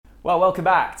Well, welcome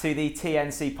back to the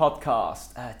TNC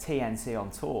podcast, TNC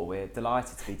on tour. We're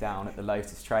delighted to be down at the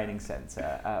Lotus Training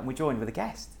Centre. We're joined with a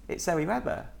guest. It's Zoe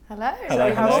Webber. Hello.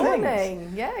 Hello. Good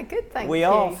morning. Yeah, good, thank you. We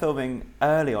are filming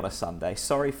early on a Sunday.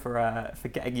 Sorry for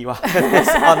getting you up at this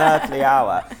unearthly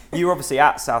hour. You were obviously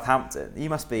at Southampton. You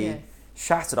must be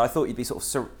shattered. I thought you'd be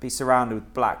sort of be surrounded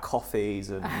with black coffees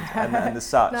and the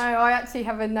such. No, I actually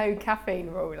have a no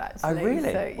caffeine rule actually. Oh,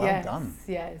 really? So, well done.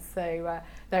 Yeah, so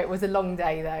no, it was a long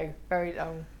day though, very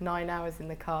long, 9 hours in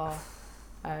the car.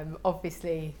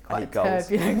 Obviously quite a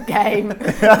turbulent game.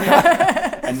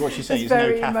 And what she's saying is no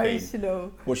very caffeine.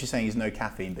 Emotional. What she's saying is no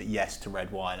caffeine, but yes to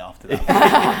red wine after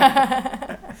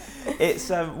that. It's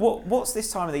what's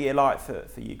this time of the year like for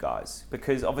you guys?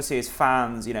 Because obviously as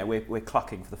fans, you know, we're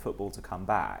clucking for the football to come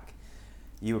back.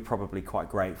 You were probably quite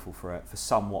grateful for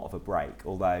somewhat of a break,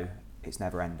 although it's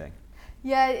never ending.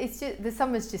 Yeah, it's just the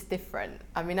summer's just different.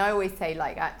 I mean, I always say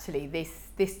like actually this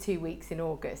 2 weeks in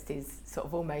August is sort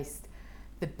of almost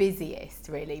the busiest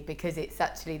really, because it's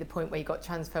actually the point where you've got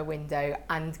transfer window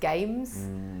and games.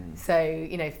 So,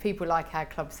 you know, for people like our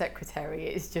club secretary,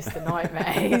 it's just a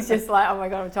nightmare. He's just like, oh my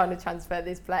God, I'm trying to transfer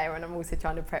this player and I'm also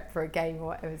trying to prep for a game or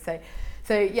whatever.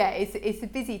 So yeah, it's a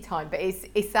busy time, but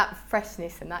it's that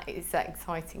freshness and it's that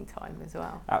exciting time as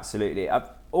well. Absolutely. I'm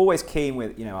always keen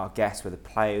with, you know, our guests, whether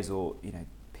players or, you know,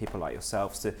 people like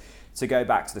yourselves to go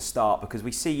back to the start, because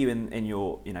we see you in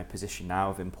your, you know, position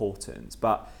now of importance,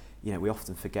 but you know, we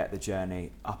often forget the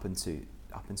journey up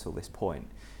until this point.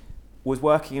 Was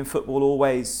working in football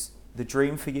always the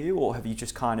dream for you, or have you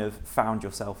just kind of found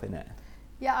yourself in it?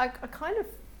 Yeah, I kind of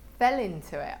fell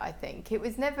into it, I think.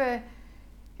 I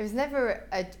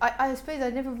suppose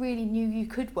I never really knew you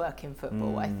could work in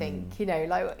football, I think. You know,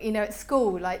 like, you know, at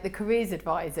school, like the careers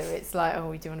advisor, it's like,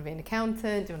 oh, do you want to be an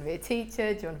accountant? Do you want to be a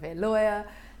teacher? Do you want to be a lawyer?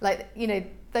 Like, you know,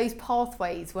 those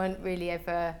pathways weren't really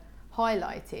ever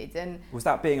highlighted. And was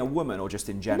that being a woman or just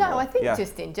in general? No, I think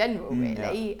just in general,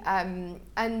 really. Yeah.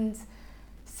 And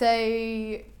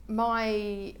so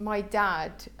my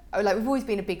dad, like, we've always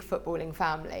been a big footballing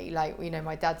family. Like, you know,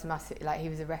 my dad's massive, like, he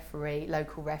was a referee,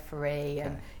 local referee,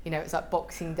 and you know, it's like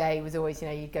Boxing Day was always, you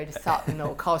know, you'd go to Sutton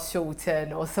or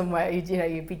Carshalton or somewhere,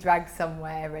 you'd be dragged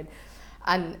somewhere,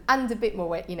 and a bit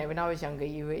more, you know, when I was younger,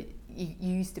 you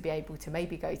used to be able to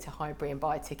maybe go to Highbury and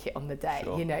buy a ticket on the day.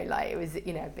 Sure. You know, like it was,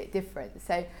 you know, a bit different.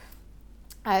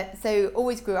 So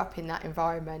always grew up in that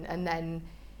environment. And then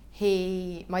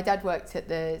my dad worked at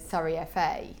the Surrey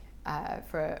FA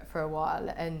for a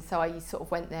while, and so I sort of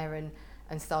went there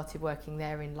and started working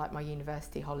there in like my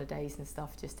university holidays and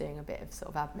stuff, just doing a bit of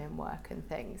sort of admin work and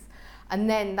things. And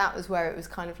then that was where it was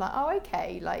kind of like, oh,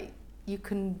 okay, like you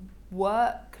can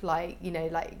work, like, you know,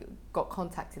 like got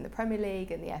contact in the Premier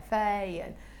League and the FA,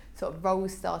 and sort of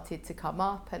roles started to come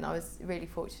up, and I was really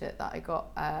fortunate that I got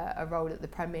a role at the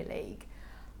Premier League,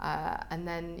 and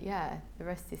then the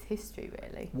rest is history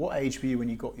really. What age were you when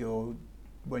you got your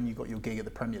gig at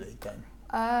the Premier League then?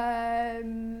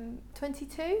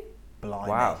 22. Blimey.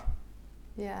 Wow.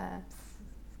 Yeah.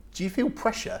 Do you feel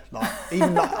pressure? Like,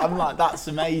 even like, I'm like, that's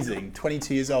amazing.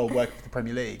 22 years old working for the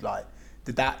Premier League. Like,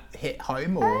 did that hit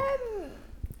home or?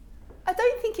 I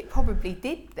don't think it probably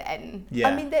did then. Yeah.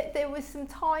 I mean, there was some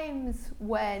times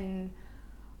when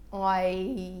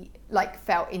I like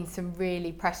felt in some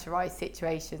really pressurised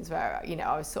situations where, you know,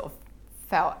 I was sort of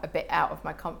felt a bit out of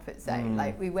my comfort zone.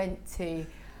 Like we went to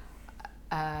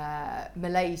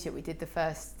Malaysia. We did the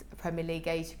first Premier League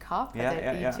Asia Cup. Do you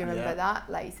remember that?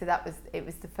 Like, so it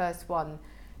was the first one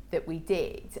that we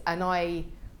did, and I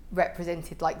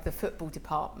represented like the football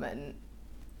department,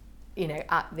 you know,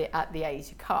 at the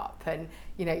Asia Cup, and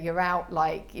you know, you're out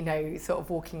like, you know, sort of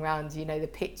walking around, you know, the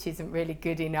pitch isn't really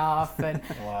good enough, and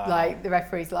wow. like the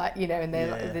referee's like, you know, and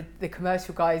then like, the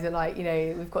commercial guys are like, you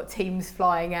know, we've got teams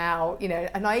flying out, you know,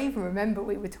 and I even remember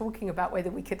we were talking about whether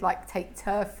we could like take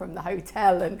turf from the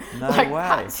hotel and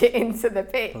patch it into the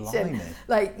pitch. Blimey. And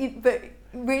like, but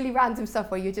really random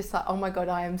stuff where you're just like, oh my God,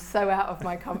 I am so out of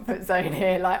my comfort zone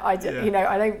here. Like I just, you know,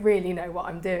 I don't really know what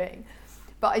I'm doing.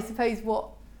 But I suppose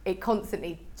what it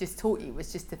constantly just taught you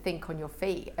was just to think on your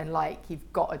feet, and like,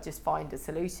 you've got to just find a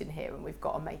solution here, and we've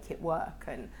got to make it work.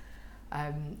 And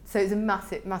so it's a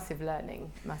massive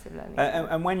learning.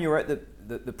 And when you were at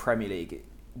the Premier League,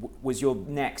 was your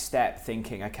next step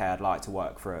thinking, okay, I'd like to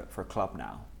work for a club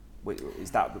now? Was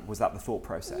that the thought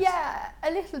process? Yeah, a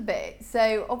little bit.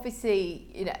 So obviously,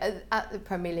 you know, at the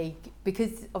Premier League,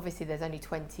 because obviously there's only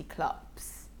 20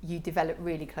 clubs, you develop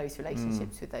really close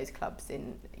relationships with those clubs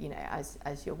in, you know,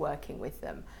 as you're working with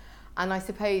them. And I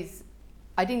suppose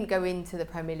I didn't go into the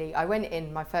Premier League. I went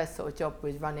in, my first sort of job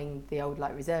was running the old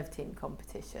like reserve team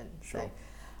competition. Sure.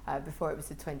 before it was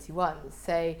the 21s.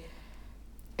 So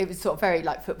it was sort of very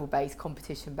like football-based,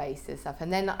 competition-based and stuff.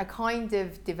 And then I kind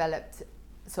of developed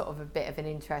sort of a bit of an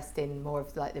interest in more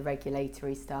of like the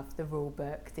regulatory stuff, the rule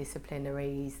book,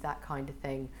 disciplinaries, that kind of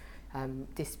thing,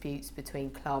 disputes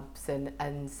between clubs.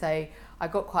 And so I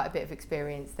got quite a bit of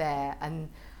experience there. And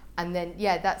then,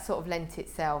 yeah, that sort of lent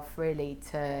itself really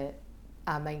to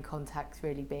our main contacts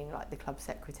really being like the club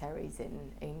secretaries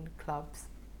in clubs.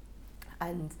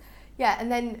 And yeah,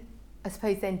 and then I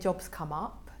suppose then jobs come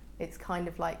up. It's kind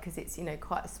of like, because it's, you know,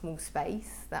 quite a small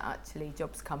space that actually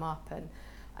jobs come up,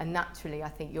 and naturally I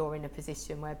think you're in a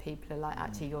position where people are like,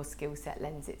 actually your skill set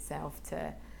lends itself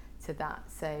to that.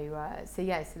 So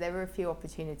yeah, so there were a few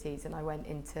opportunities, and I went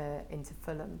into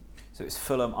Fulham. So it's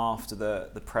Fulham after the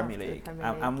Premier After the League.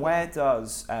 Premier League, And yeah. where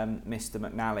does Mr.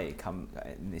 McNally come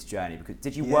in this journey? Because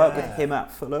did you work with him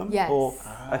at Fulham? Yes. Or,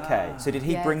 okay, so did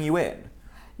he Yes. bring you in?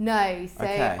 No, so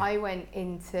Okay. I went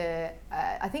into,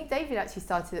 I think David actually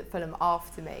started at Fulham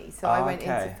after me, so I went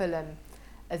into Fulham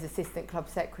as assistant club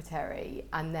secretary,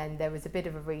 and then there was a bit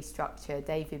of a restructure.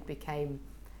 David became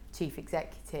chief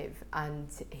executive, and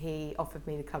he offered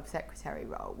me the club secretary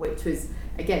role, which was,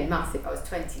 again, massive. I was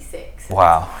 26.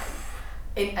 Wow.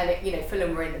 And it, you know,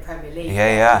 Fulham were in the Premier League.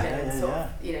 Yeah. You know, and sort of,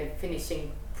 you know,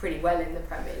 finishing pretty well in the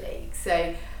Premier League.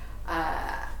 So,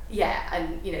 yeah,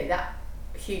 and, you know, that,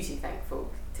 hugely thankful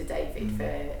to David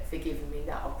for giving me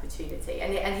that opportunity.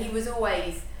 And he was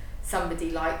always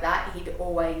somebody like that. He'd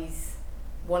always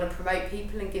want to promote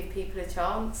people and give people a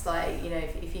chance. Like, you know,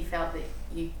 if he felt that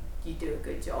you do a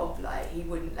good job, like, he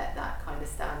wouldn't let that kind of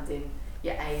stand in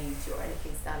your age or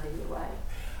anything stand in your way.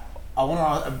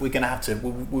 We're going to have to,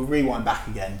 we'll rewind back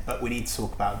again, but we need to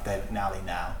talk about David McNally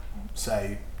now.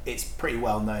 So it's pretty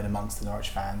well known amongst the Norwich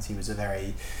fans. He was a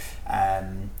very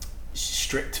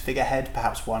strict figurehead,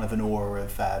 perhaps one of an aura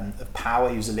of power.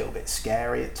 He was a little bit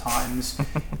scary at times.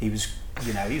 He was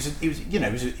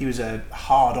a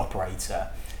hard operator.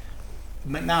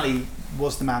 McNally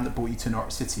was the man that brought you to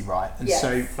Norwich City, right? And yes.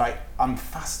 So, like, I'm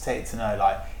fascinated to know,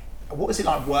 like, what was it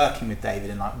like working with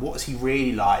David, and like, what was he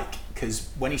really like? Because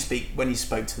when he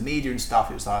spoke to the media and stuff,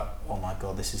 it was like, oh my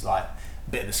God, this is like a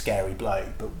bit of a scary bloke.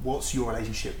 But what's your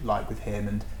relationship like with him,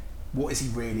 and what is he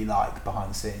really like behind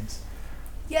the scenes?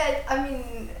 Yeah, I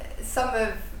mean, some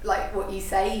of like what you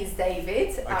say is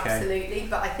David, Okay. Absolutely,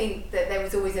 but I think that there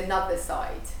was always another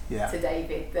side to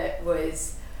David that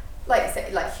was, like I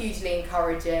said, like hugely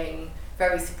encouraging,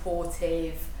 very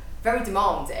supportive, very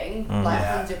demanding, like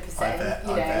 100%.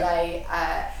 You know, like.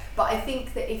 But I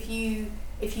think that if you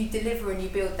deliver and you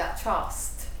build that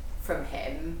trust from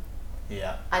him,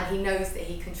 and he knows that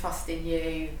he can trust in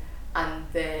you, and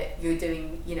that you're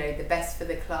doing, you know, the best for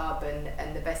the club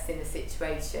and the best in the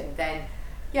situation, then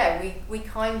we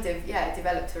kind of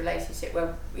developed a relationship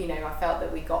where, you know, I felt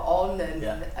that we got on and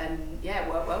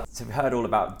worked well. So we heard all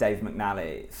about Dave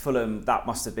McNally. Fulham, that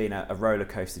must have been a roller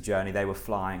coaster journey. They were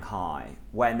flying high.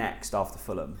 Where next after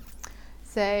Fulham?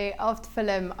 So after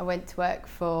Fulham, I went to work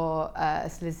for a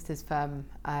solicitors firm,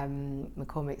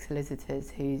 McCormick Solicitors,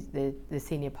 who's the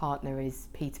senior partner is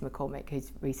Peter McCormick,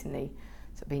 who's recently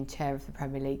sort of been chair of the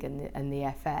Premier League and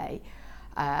the FA.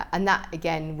 And that,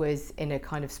 again, was in a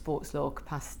kind of sports law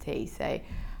capacity. So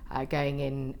going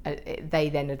in, they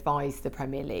then advised the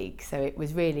Premier League. So it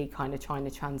was really kind of trying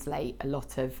to translate a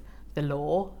lot of the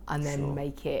law and then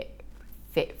make it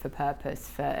fit for purpose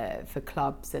for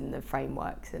clubs and the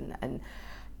frameworks and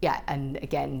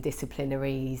again,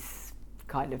 disciplinaries,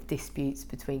 kind of disputes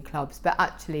between clubs. But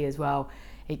actually as well,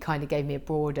 it kind of gave me a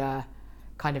broader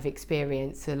kind of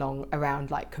experience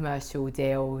around like commercial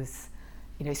deals,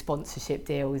 you know, sponsorship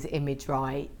deals, image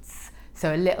rights.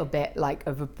 So a little bit like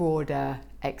of a broader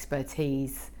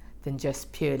expertise than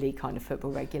just purely kind of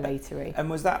football regulatory. And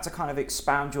was that to kind of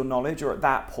expound your knowledge, or at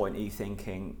that point are you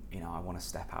thinking, you know, I want to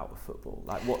step out of football?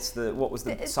 Like, what was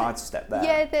the side step there?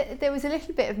 Yeah, there was a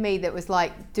little bit of me that was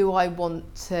like, do I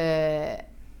want to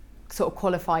sort of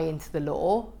qualify into the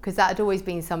law? Because that had always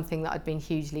been something that I'd been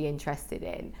hugely interested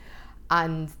in.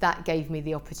 And that gave me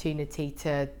the opportunity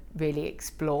to really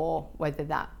explore whether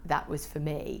that was for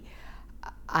me.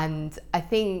 And I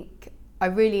think I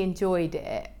really enjoyed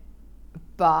it,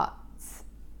 but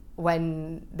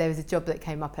when there was a job that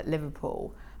came up at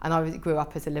Liverpool, and I grew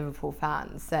up as a Liverpool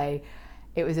fan, so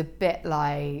it was a bit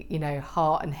like, you know,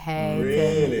 heart and head.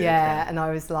 Really? And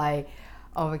I was like,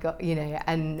 oh my God, you know,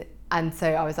 and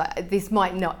so I was like, this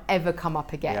might not ever come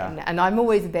up again. And I'm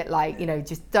always a bit like, you know,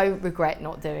 just don't regret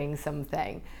not doing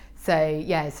something. So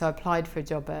so I applied for a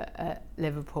job at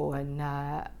Liverpool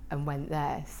and went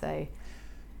there. So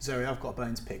Zoe, I've got a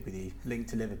bone to pick with you, linked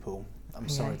to Liverpool. I'm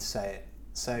sorry to say it.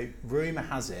 So rumour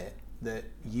has it that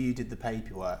you did the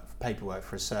paperwork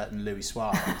for a certain Luis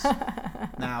Suarez.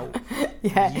 Now,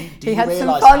 yeah, do he you had some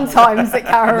realise fun times at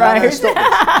Carrow Road. No, stop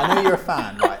this. I know you're a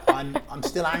fan. Right? I'm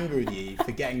still angry with you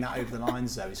for getting that over the line,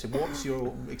 Zoe. So what's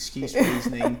your excuse,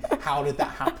 reasoning? How did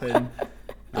that happen?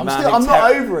 I'm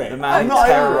not over it. I'm not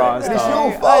over it. It's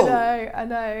your fault. I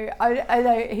know.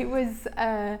 He was.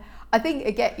 I think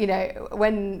again, you know,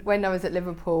 when I was at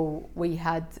Liverpool, we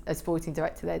had a sporting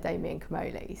director there, Damien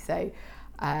Comoli. So,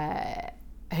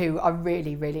 who I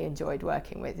really enjoyed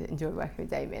working with. Enjoyed working with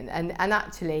Damien, and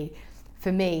actually,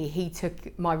 for me, he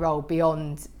took my role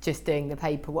beyond just doing the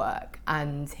paperwork,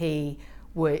 and he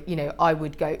would, you know, I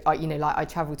would go, you know, like I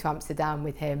travelled to Amsterdam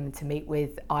with him to meet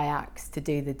with Ajax to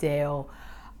do the deal.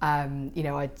 You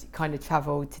know, I'd kind of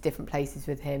travelled to different places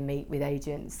with him, meet with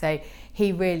agents. So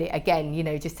he really, again, you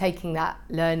know, just taking that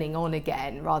learning on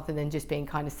again, rather than just being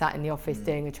kind of sat in the office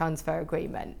doing a transfer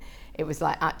agreement. It was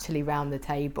like actually round the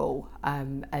table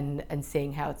and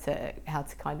seeing how to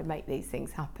kind of make these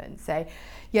things happen. So,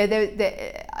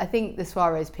 yeah, I think the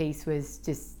Suarez piece was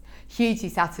just hugely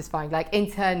satisfying. Like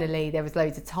internally, there was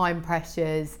loads of time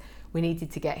pressures. We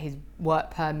needed to get his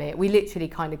work permit. We literally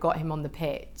kind of got him on the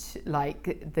pitch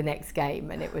like the next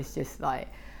game, and it was just like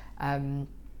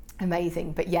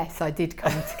amazing. But yes, I did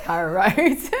come to Carrow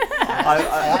Road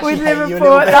with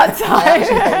Liverpool at that time. I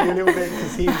actually hate you a little bit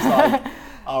because he was like,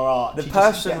 all right. The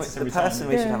person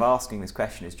we should have asking this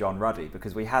question is John Ruddy,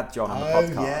 because we had John on the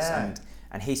podcast,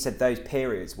 and he said those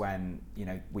periods when, you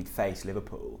know, we'd face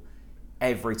Liverpool,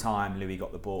 every time Louis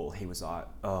got the ball, he was like,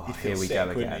 "Oh, here we go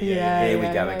again. Here we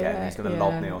go again. He's going to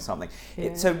lob me or something."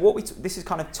 Yeah. So this is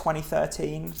kind of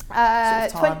 2013.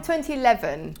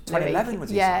 2011. 2011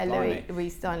 was his Louis. We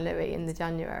signed Louis in the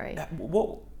January.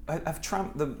 What have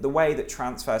the way that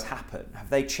transfers happen?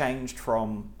 Have they changed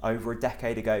from over a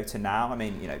decade ago to now? I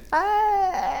mean, you know.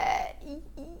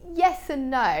 Yes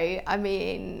and no. I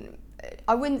mean,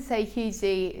 I wouldn't say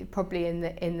hugely, probably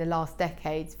in the last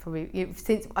decades, probably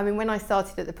since, I mean, when I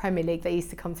started at the Premier League, they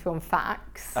used to come through on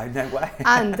fax. Oh, no way.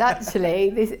 And actually,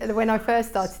 when I first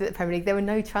started at the Premier League, there were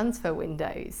no transfer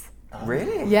windows. Oh.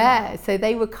 Really? Yeah, so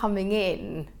they were coming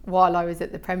in while I was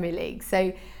at the Premier League.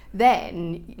 So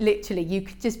then, literally, you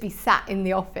could just be sat in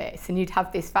the office and you'd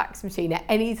have this fax machine at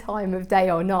any time of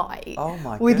day or night. Oh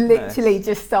my would goodness. literally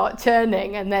just start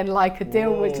churning, and then like a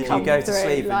deal would come through. Did you go to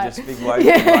sleep like, and just be woken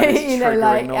by this you know,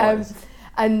 like, noise?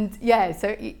 And yeah,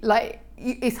 so like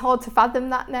it's hard to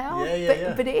fathom that now.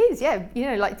 But it is, yeah. You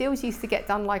know, like deals used to get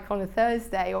done like on a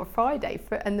Thursday or Friday,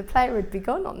 and the player would be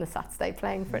gone on the Saturday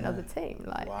playing for another team.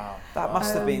 Like, wow, that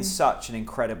must have been such an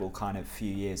incredible kind of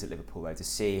few years at Liverpool, though, to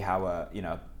see how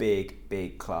a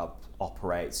big club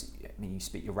operates. I mean,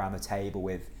 you're around the table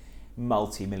with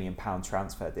multi-million-pound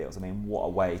transfer deals. I mean, what a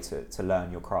way to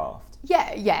learn your craft.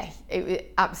 Yeah,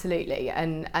 absolutely,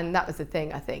 and that was the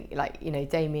thing. I think, like, you know,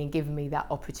 Damien giving me that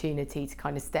opportunity to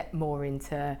kind of step more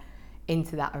into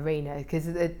that arena, because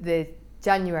the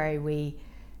January we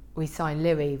signed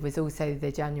Louis was also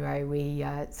the January we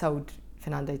sold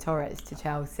Fernando Torres to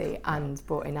Chelsea and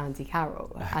brought in Andy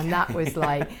Carroll, and that was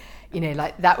like, you know,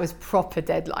 like that was proper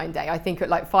deadline day. I think at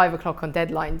like 5 o'clock on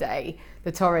deadline day,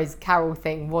 the Torres Carroll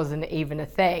thing wasn't even a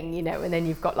thing, you know, and then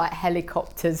you've got like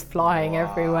helicopters flying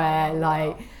everywhere,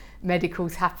 like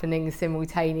medicals happening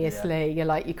simultaneously. You're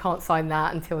like, you can't sign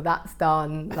that until that's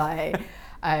done, like,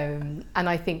 and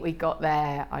I think we got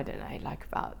there, I don't know, like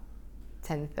about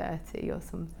 10:30 or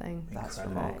something. That's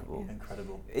remarkable.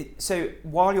 Incredible. So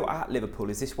while you're at Liverpool,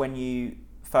 is this when you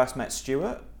first met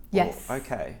Stuart? Yes.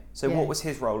 Okay. So what was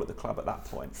his role at the club at that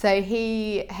point? So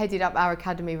he headed up our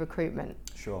academy recruitment.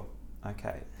 Sure.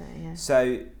 Okay. Yeah.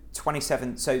 So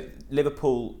 27. So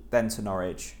Liverpool, then to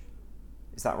Norwich.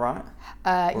 Is that right?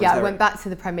 I went back to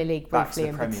the Premier League briefly.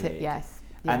 Yes.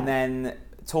 Yeah. And then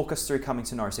talk us through coming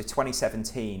to Norwich. So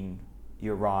 2017,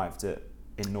 you arrived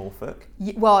in Norfolk.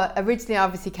 Well, originally I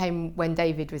obviously came when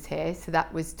David was here, so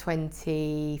that was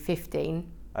 2015.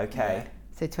 Okay.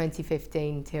 So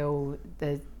 2015 till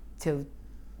the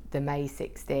May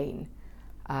 16,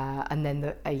 and then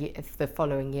the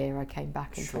following year I came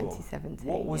back in 2017.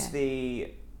 What was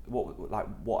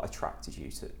what attracted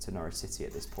you to Norwich City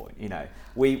at this point? You know,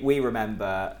 we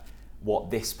remember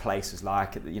what this place was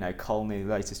like at the, Colney,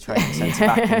 the latest training centre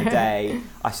back in the day.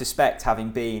 I suspect, having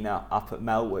been up at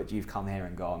Melwood, you've come here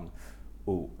and gone,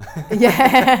 ooh.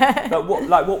 Yeah. But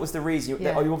what was the reason? You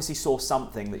obviously saw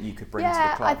something that you could bring to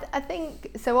the club. I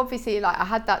think so. Obviously, like I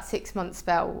had that 6-month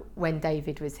spell when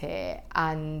David was here,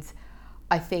 and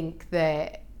I think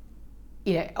that,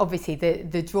 obviously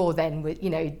the draw then was,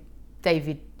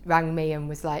 David rang me and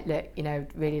was like, look,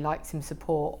 really like some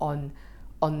support on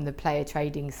the player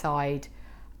trading side.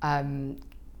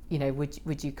 you know,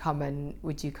 would you come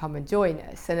and join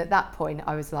us? And at that point,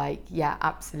 I was like, yeah,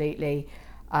 absolutely.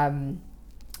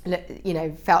 You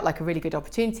know, felt like a really good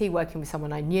opportunity working with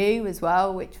someone I knew as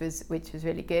well, which was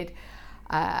really good.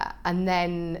 And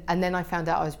then I found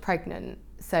out I was pregnant,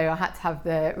 so I had to have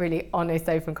the really honest,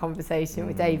 open conversation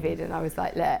with David, and I was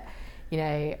like, look, you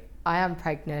know, I am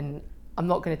pregnant. I'm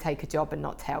not going to take a job and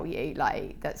not tell you.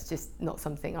 Like, that's just not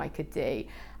something I could do.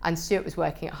 And Stuart was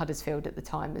working at Huddersfield at the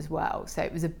time as well, so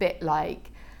it was a bit like,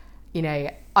 you know,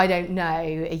 I don't know,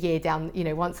 a year down, you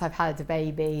know, once I've had a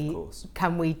baby,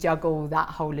 can we juggle that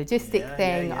whole logistic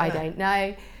thing? Yeah. I don't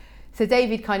know. So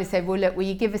David kind of said, well, look, will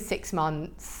you give us 6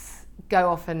 months, go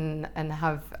off and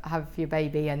have your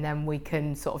baby, and then we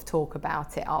can sort of talk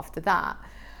about it after that.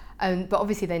 But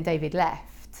obviously then David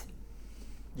left.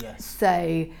 Yes.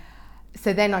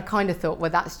 So then I kind of thought,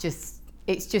 well,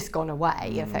 it's just gone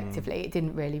away, effectively. It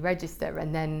didn't really register.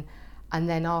 And then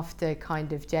after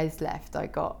kind of Jez left, I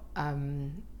got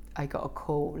a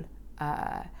call,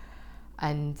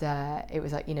 and it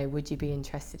was like, you know, would you be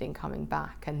interested in coming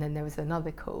back? And then there was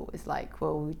another call. It was like,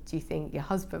 well, do you think your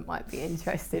husband might be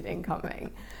interested in coming?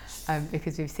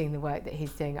 Because we've seen the work that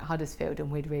he's doing at Huddersfield,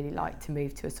 and we'd really like to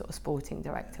move to a sort of sporting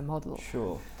director model.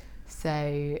 Sure. So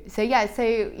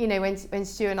you know, when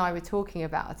Stu and I were talking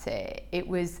about it, it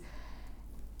was,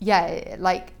 yeah,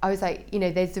 like I was like, you know,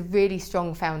 there's a really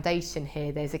strong foundation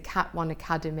here. There's a Cat 1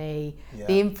 academy,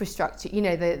 the infrastructure, you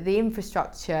know, the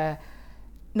infrastructure,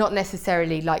 not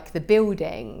necessarily like the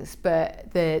buildings, but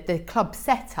the club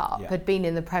setup had been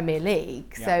in the Premier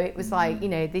League. So it was like, you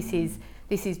know, this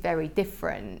is very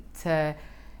different to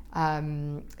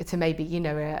maybe, you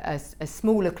know, a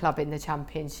smaller club in the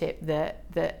Championship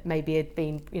that maybe had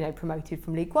been, you know, promoted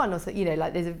from League One, or so, you know,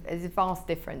 like there's a vast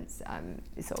difference,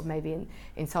 sort of maybe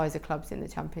in size of clubs in the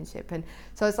Championship. And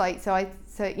so I was like,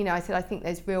 so you know, I said, I think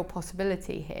there's real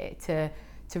possibility here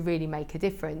to really make a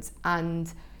difference,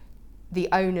 and the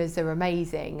owners are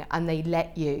amazing, and they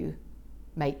let you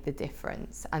make the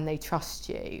difference, and they trust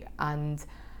you, and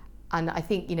I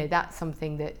think, you know, that's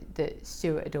something that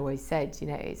Stuart had always said, you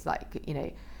know, it's like, you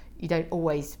know, you don't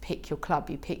always pick your club,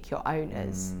 you pick your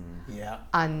owners. Yeah.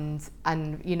 And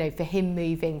you know, for him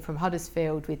moving from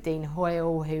Huddersfield with Dean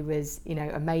Hoyle, who was, you know,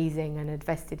 amazing and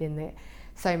invested in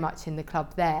so much in the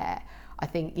club there, I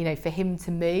think, you know, for him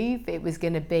to move, it was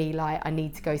going to be like, I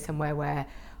need to go somewhere where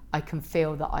I can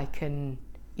feel that I can,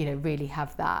 you know, really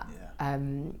have that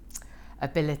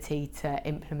ability to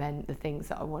implement the things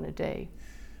that I want to do.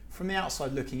 From the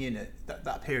outside looking in at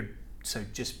that period, so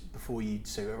just before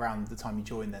so around the time you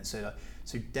joined then, so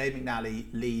Dave McNally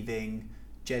leaving,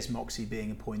 Jez Moxey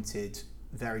being appointed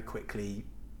very quickly,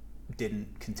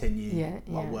 didn't continue,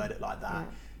 I'll word it like that. Yeah.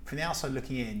 From the outside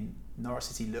looking in, Norwich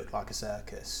City looked like a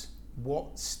circus.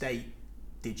 What state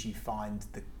did you find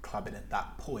the club in at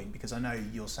that point? Because I know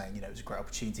you're saying, you know, it was a great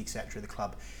opportunity, etc. The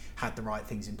club had the right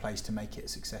things in place to make it a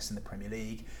success in the Premier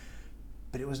League,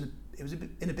 but it was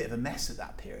in a bit of a mess at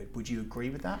that period. Would you agree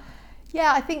with that?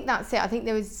 Yeah, I think that's it. I think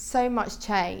there was so much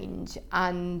change,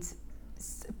 and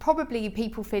probably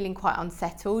people feeling quite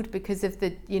unsettled because of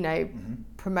the, you know,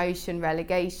 promotion,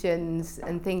 relegations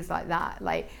and things like that.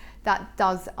 Like, that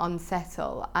does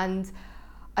unsettle. And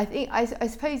I think, I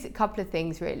suppose a couple of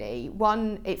things really.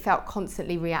 One, it felt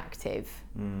constantly reactive.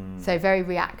 So very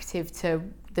reactive to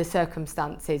the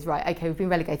circumstances. Right, okay, we've been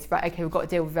relegated. Right, okay, we've got to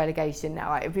deal with relegation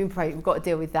now. Right, we've got to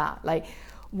deal with that. Like,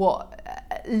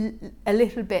 a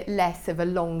little bit less of a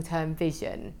long-term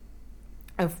vision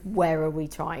of where are we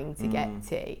trying to get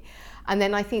to. And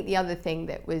then I think the other thing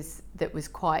that was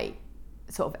quite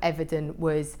sort of evident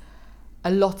was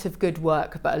a lot of good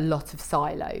work, but a lot of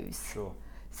silos. Sure.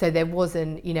 So there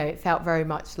wasn't, you know, it felt very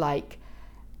much like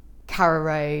Carrow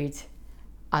Road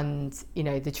and, you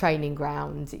know, the training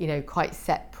ground, you know, quite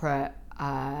separate,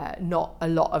 not a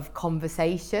lot of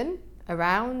conversation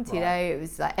around, you know, it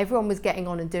was like everyone was getting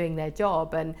on and doing their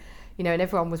job, and, you know, and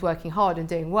everyone was working hard and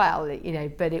doing well, you know,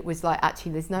 but it was like,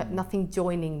 actually there's nothing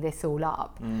joining this all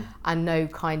up, and no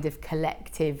kind of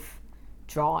collective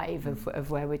drive of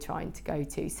where we're trying to go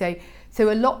to. So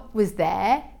a lot was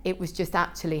there. It was just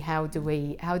actually how do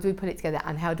we put it together,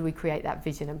 and how do we create that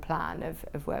vision and plan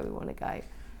of where we want to go.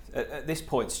 At this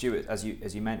point, Stuart, as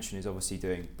you mentioned, is obviously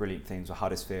doing brilliant things with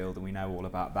Huddersfield, and we know all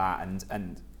about that,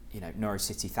 and you know, Norwich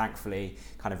City thankfully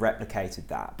kind of replicated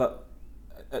that. But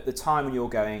at the time when you're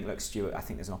going, look, Stuart, I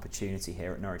think there's an opportunity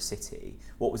here at Norwich City,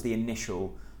 what was the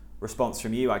initial response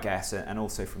from you, I guess, and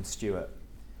also from Stuart?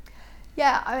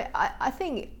 Yeah, I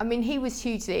think, I mean, he was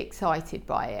hugely excited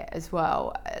by it as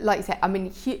well. Like you said, I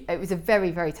mean, it was a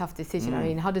very, very tough decision. I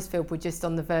mean, Huddersfield were just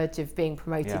on the verge of being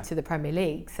promoted to the Premier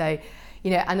League. So,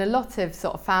 and a lot of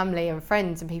sort of family and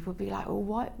friends and people would be like,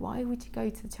 well, why would you go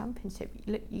to the Championship?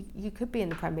 Look, you could be in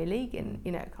the Premier League in,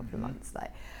 a couple of months,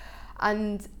 like.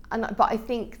 But I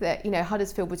think that,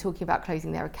 Huddersfield were talking about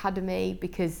closing their academy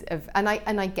because of, and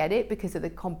I get it, because of the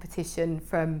competition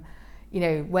from,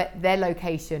 where their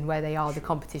location, where they are, the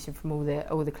competition from all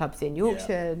the clubs in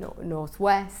Yorkshire,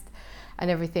 Northwest,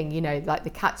 and everything, like the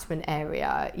catchment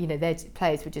area, their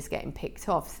players were just getting picked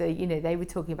off. So, they were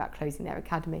talking about closing their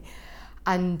academy.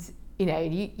 And,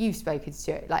 you've spoken to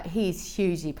Stuart, like he's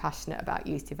hugely passionate about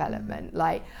youth development.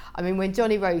 Like, I mean, when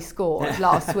Johnny Rose scored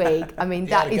last week, I mean,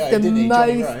 that is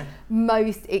the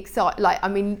most exciting. Like, I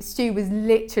mean, Stu was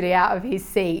literally out of his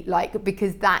seat, like,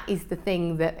 because that is the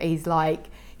thing that he's like,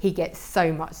 he gets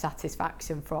so much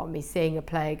satisfaction from, is seeing a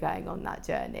player going on that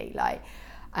journey. Like,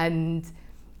 and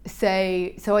so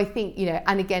I think,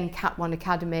 and again, Cat 1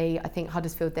 Academy, I think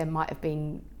Huddersfield then might have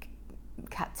been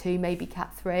Cat 2, maybe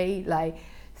Cat 3, like,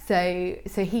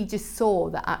 so he just saw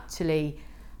that actually,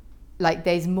 like,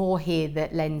 there's more here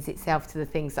that lends itself to the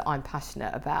things that I'm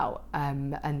passionate about,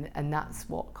 and that's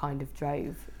what kind of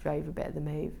drove a bit of the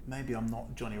move. Maybe I'm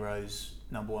not Johnny Rose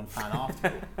 #1 fan after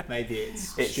all. Maybe it's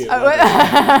Stuart.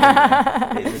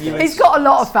 He's got a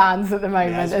lot of fans at the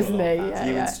moment, hasn't he?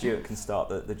 And Stuart can start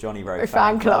the Johnny Rose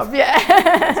fan club. Yeah.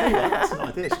 I'll tell you what, that's an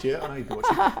idea, Stuart. I know you've been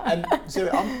watching. So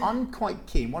I'm quite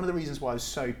keen. One of the reasons why I was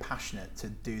so passionate to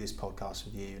do this podcast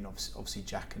with you, and obviously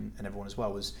Jack and everyone as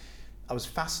well, was I was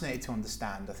fascinated to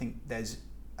understand. I think there's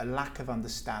a lack of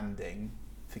understanding,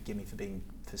 forgive me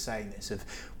for saying this, of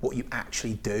what you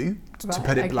actually do, to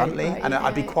put it bluntly. And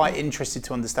I'd be quite interested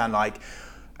to understand, like,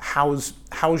 how's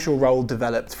your role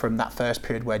developed from that first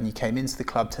period when you came into the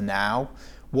club to now?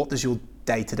 What does your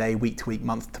day-to-day, week-to-week,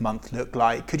 month-to-month look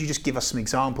like? Could you just give us some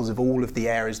examples of all of the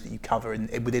areas that you cover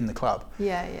within the club?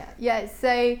 Yeah.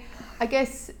 So I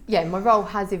guess, my role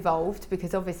has evolved,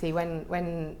 because obviously when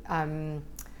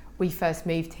we first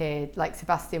moved here, like,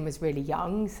 Sebastian was really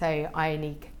young, so I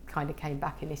only kind of came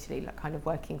back initially, like, kind of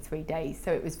working 3 days,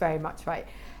 so it was very much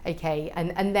okay,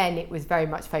 and then it was very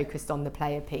much focused on the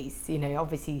player piece.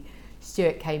 Obviously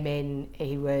Stuart came in,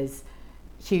 he was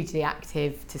hugely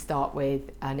active to start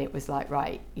with, and it was like,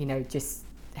 right, just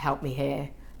help me here,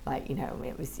 like,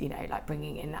 it was, like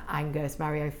bringing in Angus,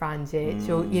 Mario Frangic,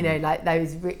 or like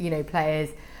those, players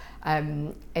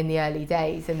in the early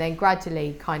days, and then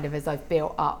gradually, kind of as I've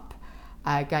built up,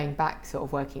 going back, sort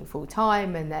of working full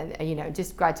time, and then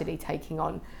just gradually taking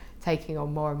on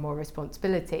more and more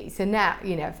responsibility. So now,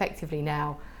 effectively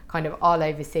now, kind of I'll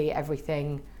oversee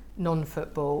everything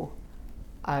non-football,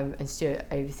 and Stuart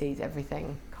oversees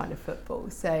everything kind of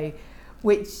football. So,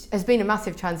 which has been a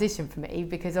massive transition for me,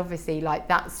 because obviously, like,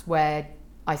 that's where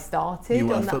I started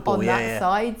on that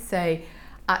side. So,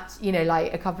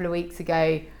 like a couple of weeks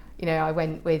ago, I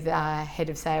went with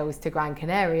head of sales to Gran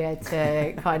Canaria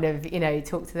to kind of,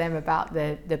 talk to them about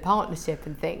the partnership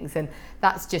and things. And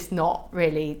that's just not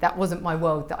really, that wasn't my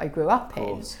world that I grew up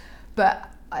in.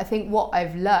 But I think what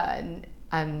I've learned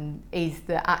is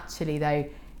that actually, though,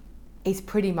 it's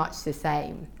pretty much the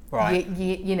same. Right.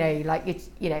 In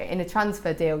a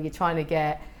transfer deal, you're trying to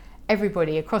get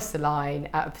everybody across the line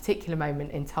at a particular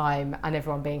moment in time, and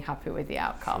everyone being happy with the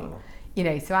outcome. Sure.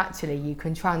 So actually you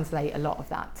can translate a lot of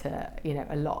that to,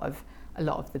 a lot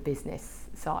of the business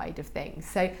side of things.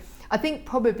 So I think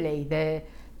probably the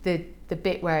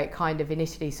bit where it kind of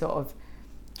initially sort of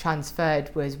transferred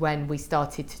was when we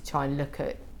started to try and look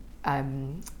at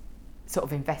sort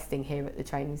of investing here at the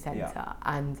training centre.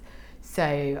 And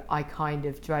so I kind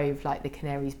of drove, like, the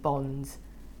Canaries bonds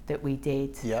that we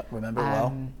did. Yeah, remember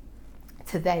well.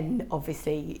 To then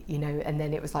obviously, and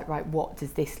then it was like, right, what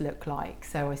does this look like?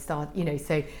 So I started,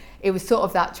 so it was sort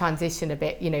of that transition a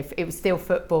bit, it was still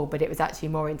football, but it was actually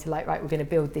more into like, right, we're going to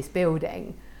build this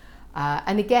building.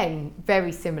 And again,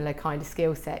 very similar kind of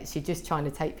skill sets. You're just trying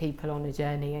to take people on a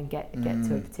journey and get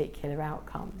to a particular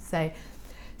outcome. So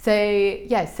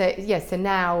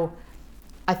now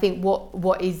I think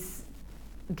what is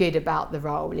good about the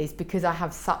role is, because I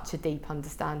have such a deep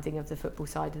understanding of the football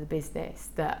side of the business,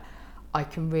 that I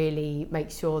can really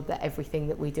make sure that everything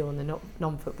that we do on the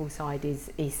non-football side is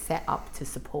set up to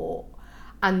support,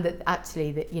 and that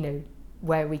actually that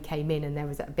where we came in and there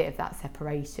was a bit of that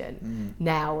separation.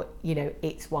 Now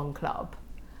it's one club,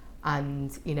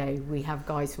 and we have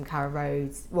guys from Carrow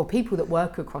Roads, well, people that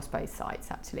work across both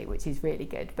sites actually, which is really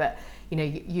good. But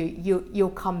you'll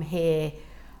come here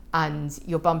and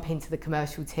you'll bump into the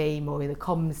commercial team or the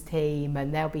comms team,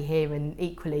 and they'll be here, and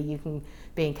equally you can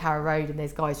be in Carrow Road and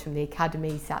there's guys from the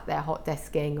academy sat there hot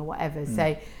desking or whatever.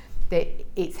 So that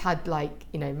it's had like,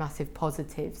 you know, massive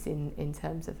positives in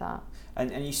terms of that.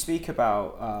 And you speak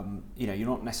about, you know, you're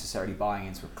not necessarily buying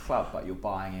into a club, but you're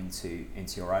buying into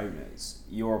your owners.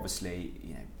 You're obviously,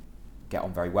 you know, get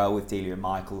on very well with Delia and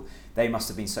Michael. They must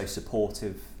have been so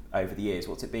supportive over the years.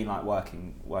 What's it been like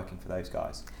working for those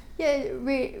guys? Yeah,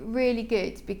 really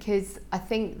good, because I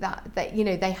think that you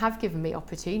know, they have given me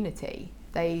opportunity.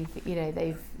 They've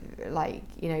like,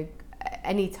 you know,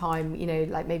 anytime, you know,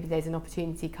 like maybe there's an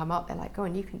opportunity come up, they're like, go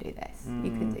on, you can do this,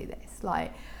 you can do this,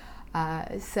 like,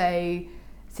 so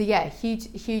yeah,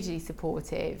 hugely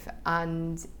supportive,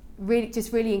 and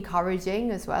really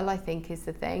encouraging as well, I think, is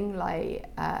the thing, like,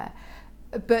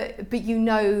 but you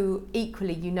know,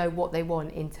 equally, you know what they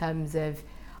want in terms of,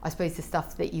 I suppose, the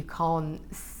stuff that you can't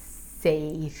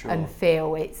see and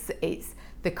feel. It's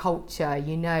the culture,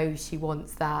 you know, she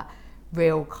wants that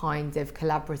real kind of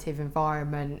collaborative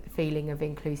environment, feeling of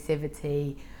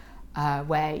inclusivity,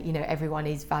 where, you know, everyone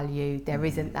is valued. There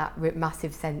isn't that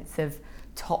massive sense of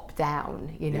top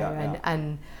down, you know,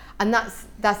 and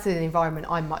that's an environment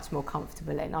I'm much more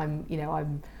comfortable in.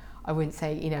 I wouldn't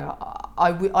say, you know,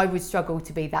 I would struggle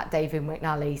to be that David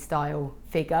McNally style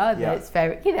figure that's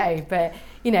very, you know, but,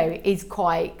 you know, is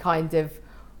quite kind of,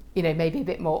 you know, maybe a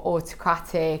bit more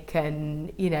autocratic,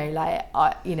 and, you know, like,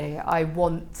 I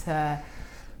want to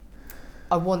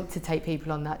take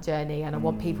people on that journey, and I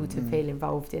want people to feel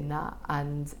involved in that,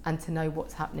 and to know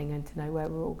what's happening, and to know where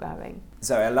we're all going.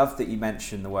 Zoe, I love that you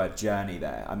mentioned the word journey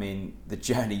there. I mean, the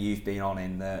journey you've been on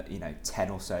in the, you know, 10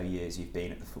 or so years you've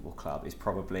been at the football club is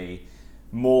probably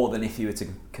more than if you were to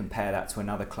compare that to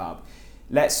another club.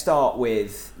 Let's start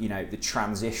with, you know, the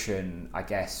transition, I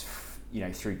guess, you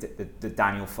know, through the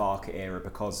Daniel Farke era,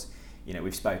 because, you know,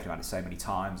 we've spoken about it so many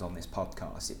times on this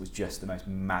podcast. It was just the most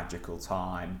magical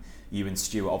time. You and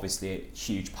Stuart, obviously,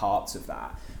 huge parts of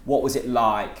that. What was it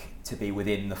like to be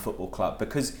within the football club?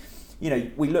 Because, you know,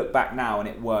 we look back now and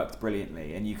it worked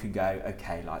brilliantly, and you can go,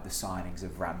 okay, like the signings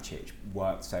of Ramčić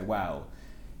worked so well.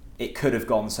 It could have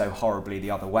gone so horribly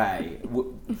the other way.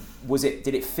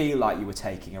 Did it feel like you were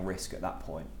taking a risk at that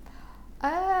point?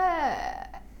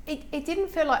 It didn't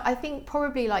feel like, I think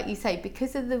probably like you say,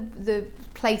 because of the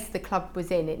place the club was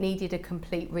in, it needed a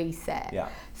complete reset. Yeah.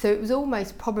 So it was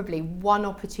almost probably one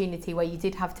opportunity where you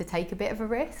did have to take a bit of a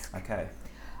risk. Okay.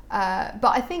 But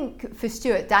I think for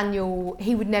Stuart, Daniel,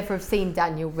 he would never have seen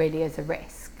Daniel really as a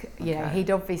risk. You know,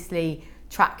 he'd obviously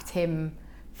tracked him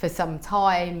for some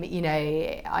time. You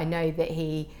know, I know that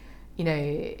he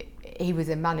was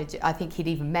a manager. I think he'd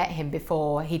even met him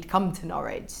before he'd come to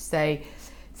Norwich. So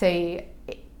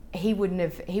he wouldn't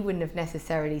have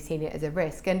necessarily seen it as a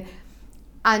risk,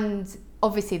 and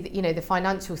obviously, you know, the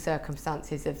financial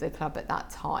circumstances of the club at that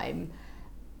time.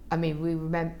 I mean, we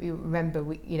remember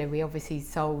we obviously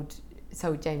sold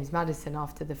James Maddison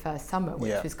after the first summer,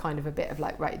 which was kind of a bit of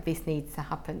like, right, this needs to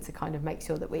happen to kind of make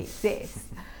sure that we exist.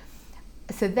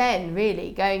 So then,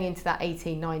 really going into that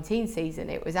 18-19 season,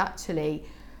 it was actually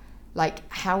like,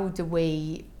 how do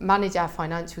we manage our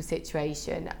financial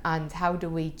situation, and how do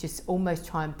we just almost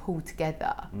try and pull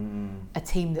together a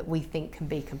team that we think can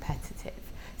be competitive?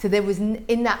 So there was,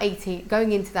 in that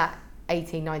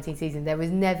 18-19 season, there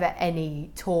was never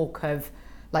any talk of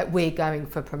like, we're going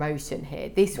for promotion here.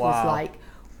 This was like,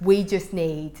 we just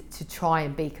need to try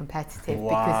and be competitive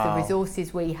because the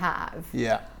resources we have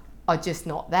are just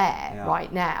not there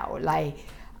right now. Like,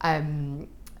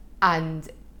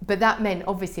 but that meant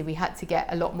obviously we had to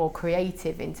get a lot more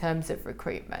creative in terms of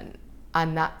recruitment,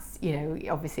 and that's, you know,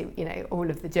 obviously, you know,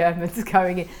 all of the Germans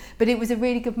going in, but it was a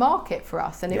really good market for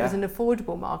us, and it was an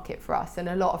affordable market for us, and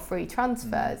a lot of free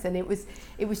transfers, and it was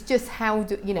just how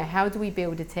do we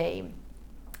build a team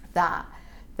that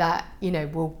you know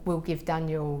will give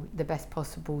Daniel the best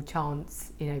possible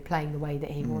chance, you know, playing the way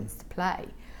that he wants to play,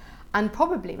 and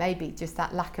probably maybe just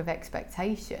that lack of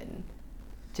expectation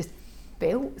just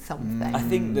built something. I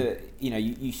think that, you know,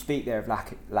 you speak there of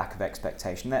lack of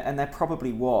expectation, and there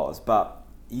probably was, but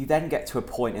you then get to a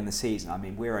point in the season. I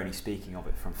mean, we're only speaking of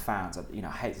it from fans. You know,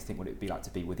 I hate to think what it would be like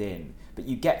to be within, but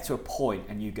you get to a point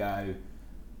and you go,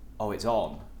 oh, it's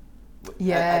on. Does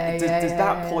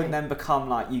that point then become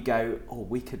like, you go, oh,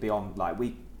 we could be on, like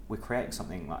we're creating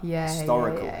something like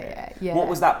historical here. What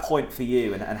was that point for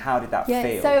you, and how did that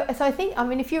feel? So I think, I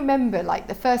mean, if you remember, like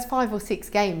the first 5 or 6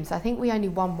 games, I think we only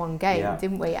won one game,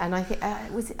 didn't we? And I think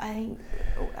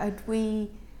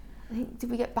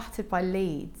did we get battered by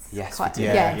Leeds? Yes, we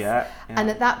did. Yeah. And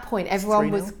at that point,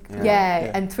 everyone was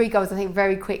and 3 goals, I think,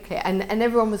 very quickly, and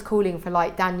everyone was calling for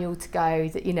like Daniel to go,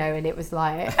 you know, and it was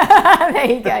like there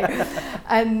you go.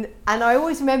 And I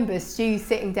always remember Stu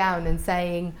sitting down and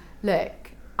saying, look,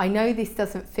 I know this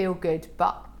doesn't feel good,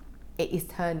 but it is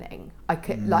turning. I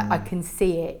can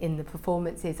see it in the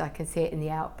performances. I can see it in the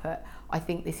output. I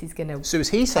think this is going to. So was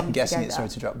he second guessing it? Sorry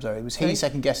to interrupt, Zoe. Was he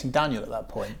second guessing Daniel at that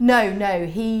point? No.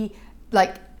 He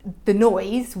the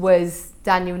noise was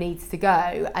Daniel needs to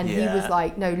go, and he was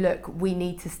like, no, look, we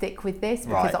need to stick with this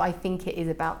because I think it is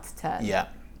about to turn. Yeah.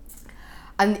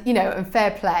 And and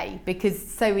fair play,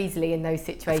 because so easily in those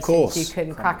situations you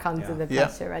can crack under the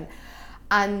pressure,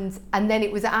 and then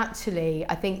it was actually,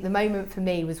 I think the moment for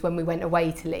me was when we went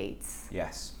away to Leeds.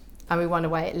 Yes. And we won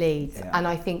away at Leeds, and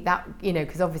I think that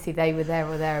because obviously they were there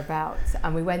or thereabouts,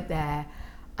 and we went there,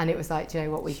 and it was like, do you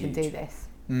know what, we can do this.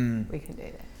 We can do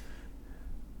this.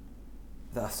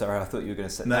 Sorry, I thought you were going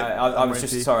to say. No, I was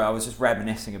just sorry. I was just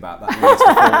reminiscing about that Leeds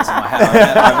performance in my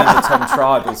head. I remember Tom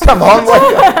Tribal. Come on,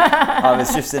 I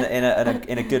was just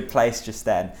in a good place just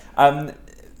then.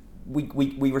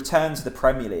 We returned to the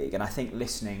Premier League, and I think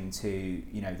listening to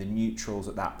the neutrals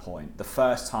at that point, the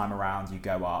first time around you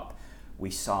go up,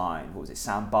 we signed. What was it,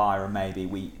 Sam Byron?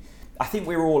 Maybe I think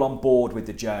we were all on board with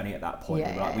the journey at that point.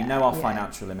 We know our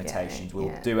financial limitations.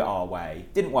 We'll do it our way.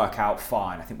 Didn't work out.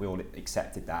 Fine. I think we all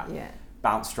accepted that. Yeah.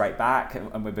 Bounce straight back,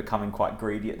 and we're becoming quite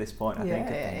greedy at this point. I think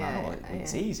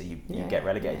it's easy. You get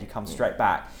relegated, you come straight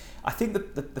back. I think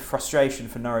the frustration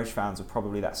for Norwich fans was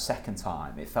probably that second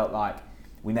time. It felt like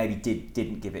we maybe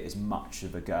didn't give it as much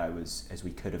of a go as we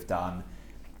could have done.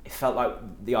 It felt like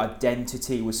the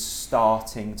identity was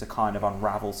starting to kind of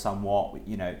unravel somewhat.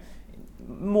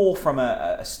 More from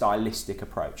a stylistic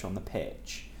approach on the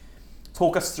pitch.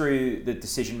 Talk us through the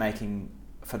decision making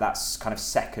for that kind of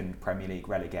second Premier League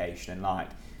relegation, and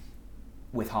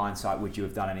with hindsight, would you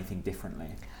have done anything differently?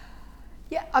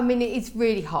 Yeah, I mean, it's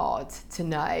really hard to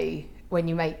know when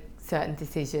you make certain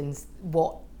decisions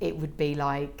what it would be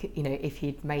like, if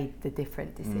you'd made the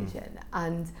different decision.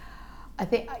 And I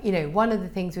think, one of the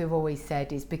things we've always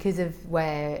said is, because of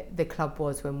where the club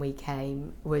was when we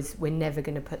came, was we're never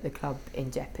going to put the club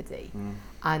in jeopardy.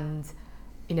 And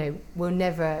we'll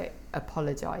never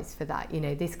apologise for that.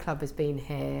 This club has been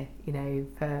here,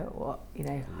 for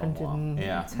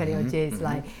 120 odd years.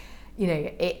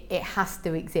 It has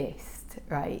to exist,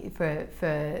 right,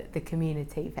 for the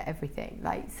community, for everything.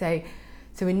 So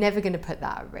we're never going to put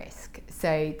that at risk.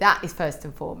 So that is first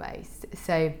and foremost.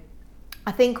 So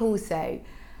I think also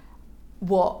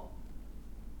what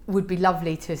would be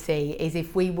lovely to see is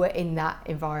if we were in that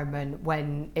environment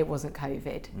when it wasn't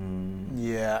COVID.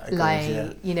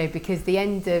 Because the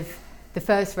end of the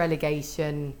first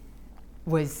relegation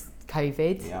was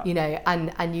COVID,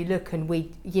 and you look, and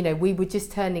we were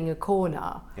just turning a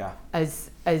corner as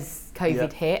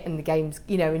COVID hit, and the games,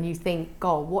 and you think,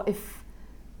 God, what if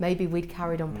maybe we'd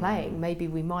carried on playing? Maybe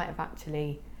we might have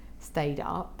actually stayed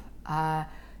up.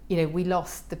 We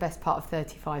lost the best part of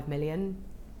 35 million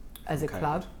as a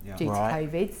club due to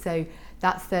COVID. So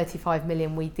that's 35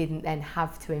 million we didn't then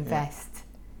have to invest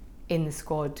in the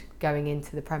squad going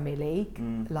into the Premier League.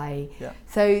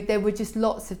 So there were just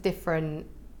lots of different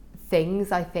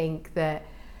things, I think, that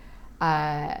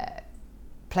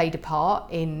played a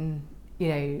part in,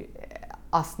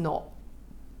 us not,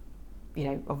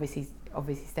 obviously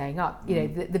staying up.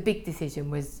 The big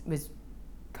decision was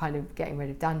kind of getting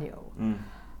rid of Daniel.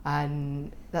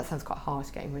 And that sounds quite harsh,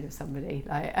 getting rid of somebody.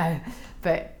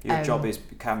 But your job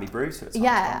can be brutal at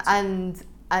times.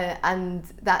 And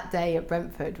that day at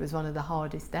Brentford was one of the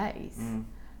hardest days.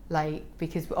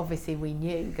 Because obviously we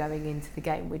knew going into the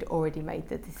game we'd already made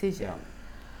the decision,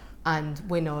 and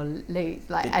win or lose.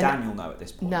 Did Daniel know at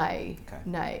this point?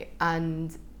 No.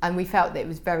 And we felt that it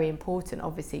was very important,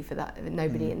 obviously, for that.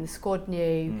 Nobody in the squad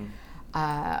knew.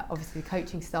 Obviously, the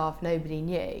coaching staff, nobody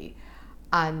knew.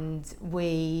 And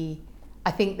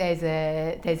I think there's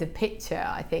a picture,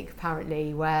 I think,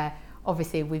 apparently, where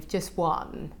obviously we've just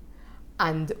won,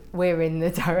 and we're in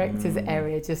the director's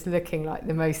area just looking like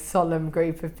the most solemn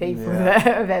group of people that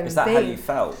I've ever seen. Is that how you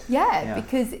felt? Yeah,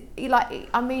 because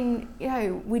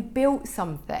we'd built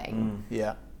something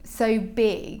so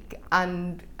big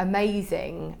and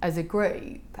amazing as a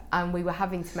group, and we were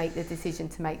having to make the decision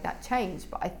to make that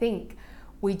change. But I think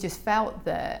we just felt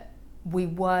that we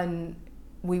were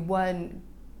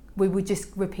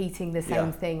just repeating the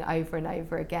same thing over and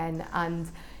over again, and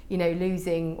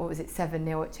losing,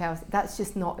 7-0 at Chelsea, that's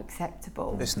just not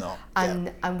acceptable. It's not.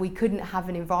 And we couldn't have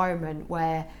an environment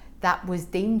where that was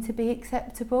deemed to be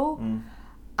acceptable.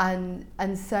 And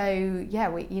so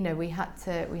we had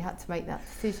to make that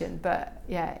decision, but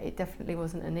it definitely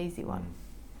wasn't an easy one.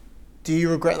 Do you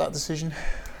regret that decision?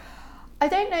 I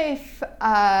don't know if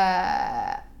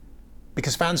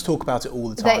because fans talk about it all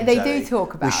the time. They do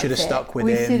talk about it. We should have stuck with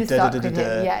him.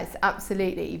 him. Yes,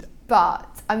 absolutely.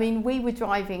 But I mean, we were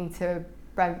driving to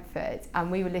Brentford, and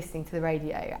we were listening to the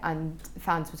radio, and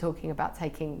fans were talking about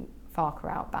taking Farker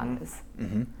out banners.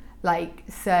 Mm-hmm. Like,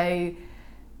 so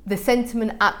the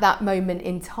sentiment at that moment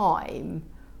in time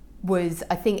was,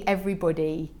 I think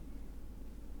everybody,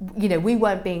 you know, we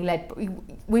weren't being led,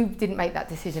 we didn't make that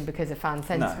decision because of fan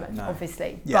sentiment,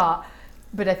 obviously. Yeah.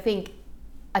 But I think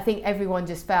everyone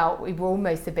just felt we were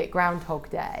almost a bit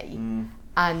Groundhog Day,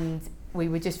 and we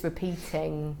were just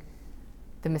repeating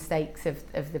the mistakes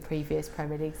of the previous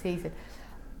Premier League season.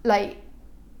 Like,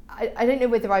 I don't know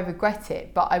whether I regret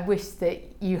it, but I wish that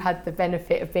you had the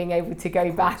benefit of being able to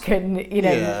go back and, you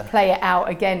know, play it out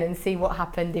again and see what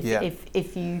happened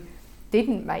if you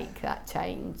didn't make that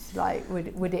change. Like,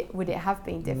 would it have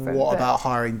been different? What about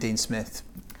hiring Dean Smith?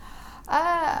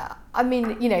 I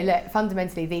mean, you know, look,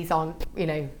 fundamentally these aren't, you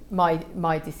know,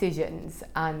 my decisions,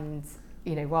 and,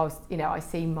 you know, whilst, you know, I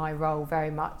see my role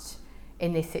very much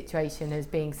in this situation as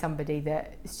being somebody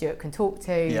that Stuart can talk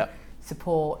to,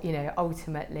 support, you know,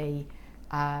 ultimately,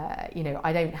 you know,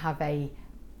 I don't have a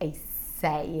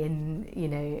say in, you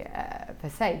know, per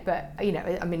se, but, you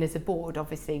know, I mean, as a board,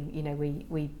 obviously, you know,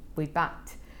 we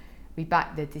backed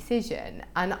the decision,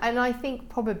 and I think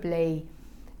probably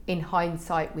in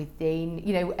hindsight with Dean,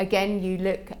 you know, again, you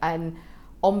look and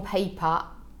on paper,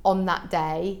 on that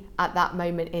day, at that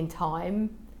moment in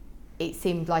time, it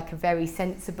seemed like a very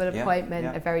sensible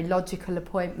appointment, a very logical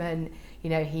appointment.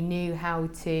 You know, he knew how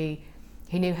to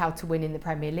win in the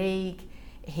Premier League.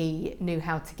 He knew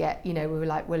how to get, you know, we were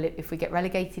like, well, if we get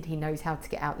relegated, he knows how to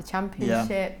get out the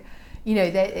Championship. You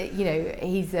know,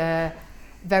 he's a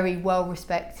very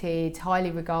well-respected,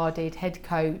 highly regarded head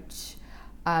coach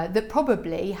that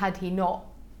probably, had he not,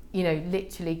 you know,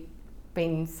 literally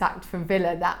been sacked from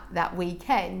Villa that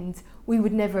weekend, we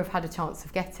would never have had a chance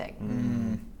of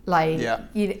getting.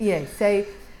 You know,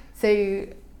 so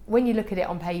when you look at it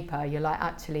on paper, you're like,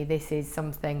 actually, this is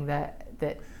something that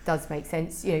does make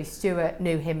sense. You know, Stuart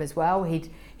knew him as well. He'd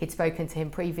spoken to him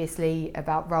previously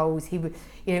about roles. He would,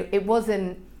 you know, it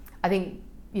wasn't, I think,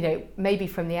 you know, maybe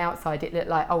from the outside it looked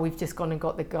like, oh, we've just gone and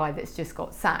got the guy that's just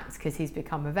got sacked because he's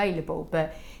become available,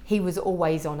 but he was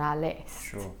always on our list.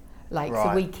 Sure. Like,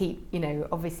 so we keep, you know,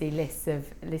 obviously lists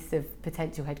of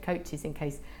potential head coaches in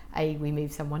case A, we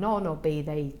move someone on, or B,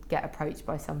 they get approached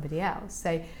by somebody else.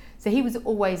 So he was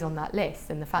always on that list,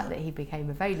 and the fact that he became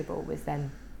available was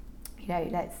then, you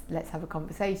know, let's have a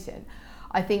conversation.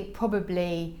 I think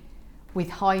probably with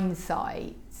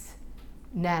hindsight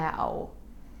now,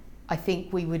 I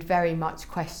think we would very much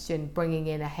question bringing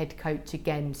in a head coach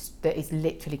again that is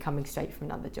literally coming straight from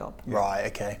another job. Right.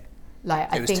 Okay.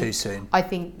 Like, it was too soon. I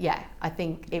think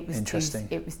it was interesting.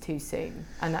 It was too soon,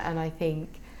 and I think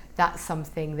that's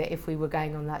something that if we were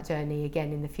going on that journey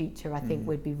again in the future, I think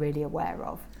we'd be really aware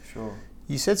of. Sure.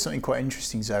 You said something quite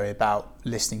interesting, Zoe, about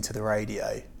listening to the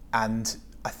radio, and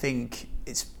I think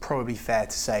it's probably fair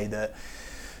to say that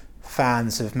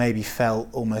fans have maybe felt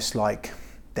almost like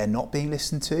they're not being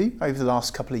listened to over the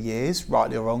last couple of years,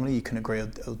 rightly or wrongly. You can agree or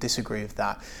disagree with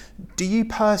that. Do you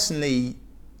personally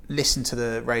listen to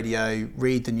the radio,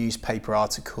 read the newspaper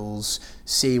articles,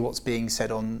 see what's being said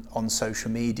on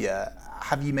social media?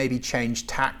 Have you maybe changed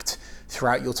tact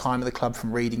throughout your time at the club,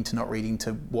 from reading to not reading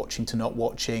to watching to not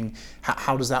watching?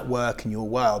 How does that work in your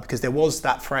world? Because there was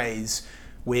that phrase,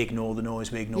 we ignore the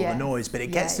noise, the noise, but it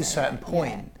gets to a certain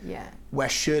point where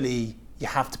surely you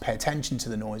have to pay attention to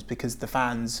the noise, because the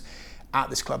fans at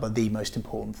this club are the most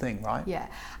important thing, right? Yeah,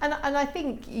 and I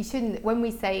think you shouldn't, when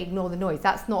we say ignore the noise,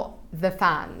 that's not the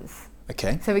fans.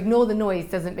 Okay. So ignore the noise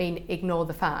doesn't mean ignore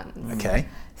the fans. Okay.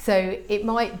 So it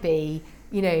might be,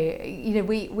 you know,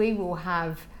 we will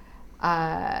have,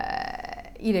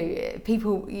 you know,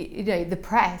 people, you know, the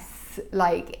press,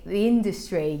 like the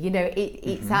industry, you know,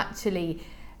 it's actually,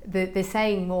 the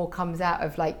saying more comes out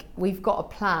of like, we've got a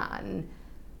plan,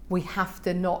 we have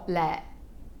to not let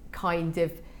kind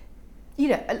of, you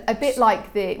know, a bit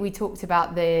like we talked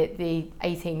about the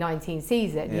 18-19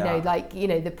 season, you know, like, you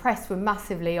know, the press were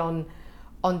massively on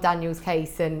Daniel's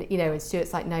case, and, you know, and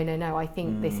Stuart's like, no, I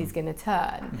think this is going to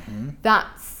turn.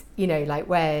 That's, you know, like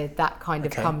where that kind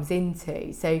of comes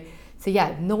into. So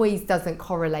yeah, noise doesn't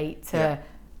correlate to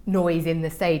noise in the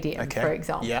stadium, for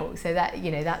example. So that,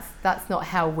 you know, that's not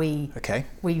how we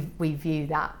view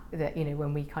that, you know,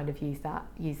 when we kind of use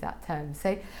that term.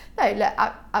 So no, look,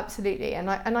 absolutely. And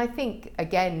I think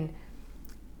again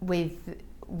with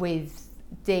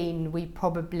Dean, we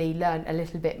probably learned a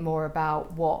little bit more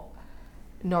about what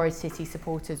Norwich City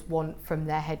supporters want from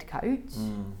their head coach.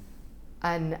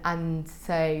 And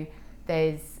so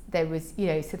there was, you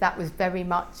know, so that was very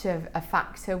much a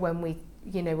factor when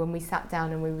we sat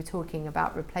down and we were talking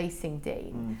about replacing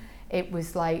Dean. it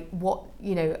was like, what,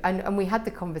 you know, and we had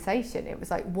the conversation. It was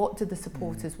like, what do the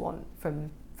supporters want from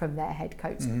their head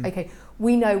coach? Okay,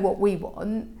 we know what we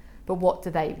want, but what do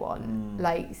they want?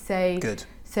 Like, so Good.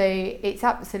 So it's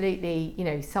absolutely, you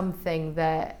know, something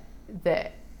that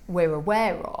we're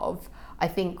aware of. I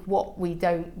think what we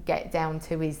don't get down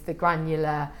to is the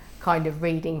granular kind of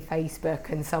reading Facebook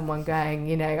and someone going,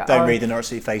 you know, don't read the Norwich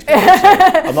City Facebook.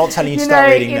 I'm not telling you to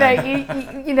start reading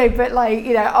them. You know, but like,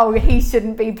 you know, oh, he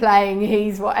shouldn't be playing,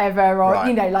 he's whatever, or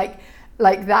you know,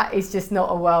 like that is just not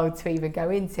a world to even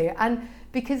go into. And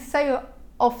because so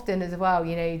often as well,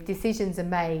 you know, decisions are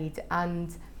made,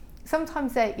 and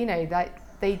sometimes they, you know, that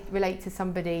they relate to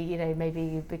somebody, you know,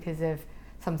 maybe because of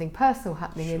something personal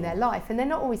happening in their life, and they're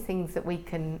not always things that we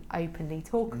can openly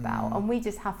talk about, and we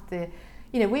just have to,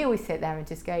 you know, we always sit there and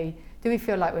just go, do we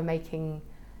feel like we're making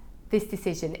this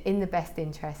decision in the best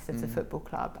interests of the football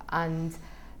club? And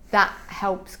that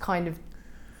helps kind of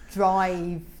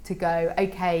drive to go,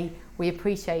 okay, we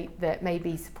appreciate that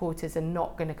maybe supporters are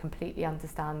not going to completely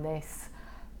understand this,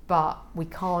 but we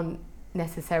can't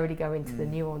necessarily go into the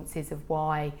nuances of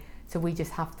why. So we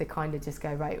just have to kind of just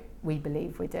go, right, we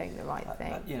believe we're doing the right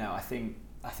thing. You know, I think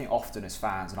often as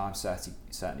fans, and I'm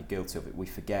certainly guilty of it, we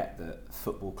forget that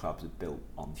football clubs are built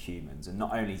on humans, and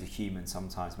not only do humans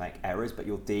sometimes make errors, but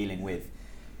you're dealing with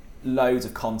loads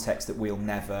of context that we'll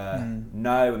never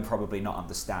know and probably not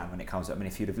understand when it comes up. I mean,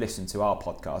 if you'd have listened to our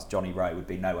podcast, Johnny Rowe would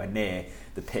be nowhere near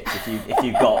the pitch if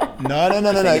you got no,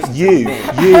 you.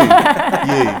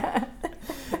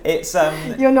 It's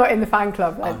you're not in the fan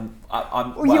club then.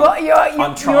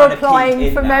 You're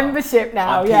applying for membership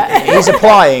now. He's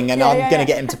applying, and I'm going to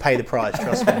get him to pay the price.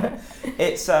 Trust me.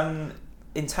 It's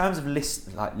in terms of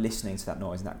listening to that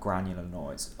noise and that granular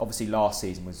noise. Obviously, last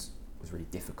season was really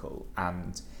difficult,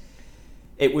 and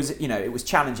it was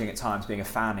challenging at times. Being a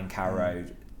fan in Carrow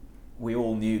Road, we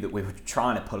all knew that we were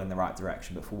trying to pull in the right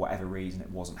direction, but for whatever reason,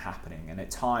 it wasn't happening, and at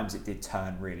times it did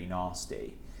turn really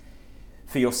nasty.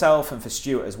 For yourself and for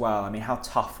Stuart as well, I mean, how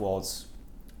tough was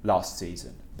last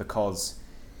season? Because,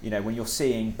 you know, when you're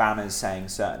seeing banners saying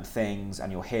certain things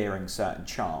and you're hearing certain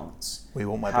chants, we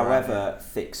want however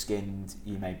thick-skinned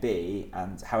you may be,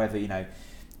 and however, you know,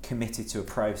 committed to a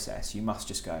process, you must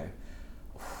just go,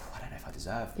 I don't know if I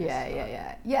deserve this.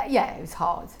 Yeah, it was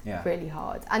hard, really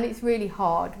hard. And it's really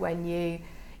hard when you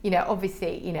know,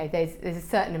 obviously, you know, there's a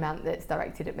certain amount that's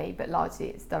directed at me, but largely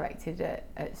it's directed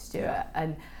at Stuart.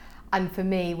 And for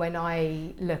me, when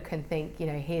I look and think, you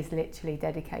know, he's literally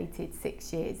dedicated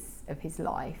 6 years of his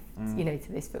life, you know,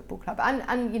 to this football club.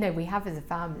 And you know, we have as a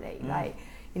family, like,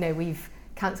 you know, we've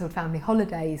cancelled family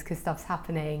holidays because stuff's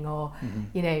happening, or,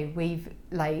 you know, we've,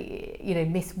 like, you know,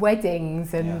 missed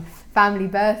weddings and family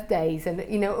birthdays, and,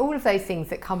 you know, all of those things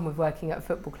that come with working at a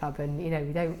football club. And, you know,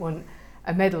 we don't want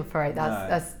a medal for it.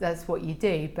 That's what you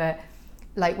do. But,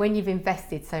 like, when you've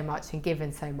invested so much and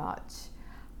given so much,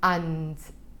 and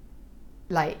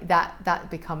like that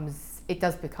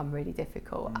does become really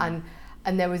difficult.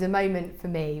 And there was a moment for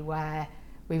me where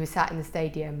we were sat in the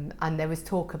stadium and there was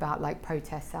talk about like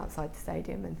protests outside the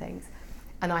stadium and things,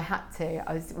 and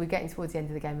we were getting towards the end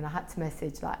of the game, and I had to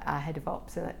message like our head of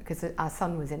ops, because our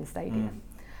son was in the stadium,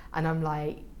 and I'm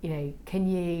like, you know, can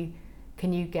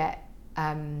you get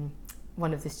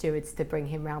one of the stewards to bring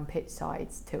him round pitch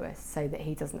sides to us so that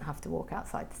he doesn't have to walk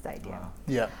outside the stadium?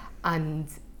 And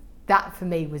that for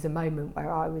me was a moment where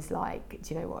I was like,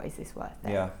 do you know what, is this worth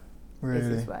it? Really? Is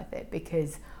this worth it?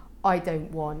 Because I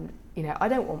don't want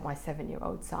my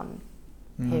 7-year-old son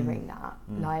hearing that.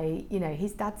 Like, you know,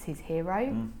 his dad's his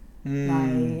hero.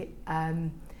 Like,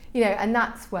 you know, and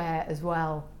that's where as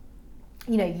well,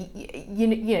 you know,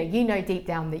 you know deep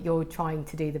down that you're trying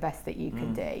to do the best that you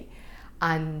can do,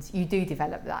 and you do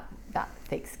develop that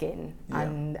thick skin.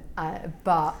 And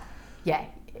but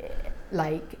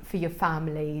like, for your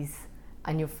families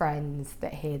and your friends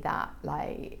that hear that,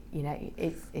 like, you know,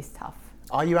 it's tough.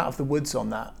 Are you out of the woods on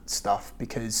that stuff?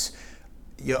 Because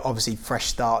you're obviously fresh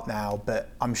start now, but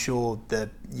I'm sure that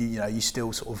you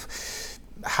still sort of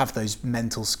have those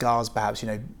mental scars. Perhaps you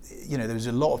know there was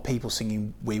a lot of people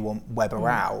singing "We Want Webber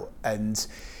Out," and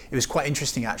it was quite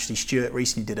interesting actually. Stuart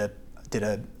recently did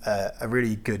a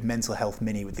really good mental health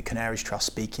mini with the Canaries Trust,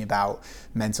 speaking about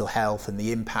mental health and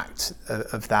the impact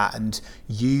of that, and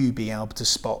you being able to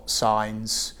spot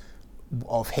signs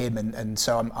of him, and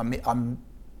so I'm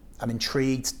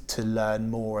intrigued to learn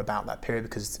more about that period,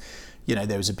 because you know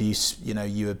there was abuse, you know,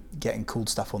 you were getting called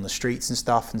stuff on the streets and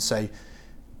stuff, and so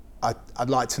I'd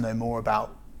like to know more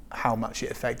about how much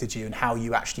it affected you and how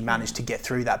you actually managed to get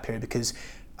through that period, because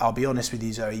I'll be honest with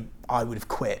you, Zoe, I would have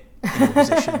quit in your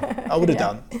position. I would have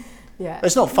done. Yeah.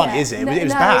 It's not funny, is it? It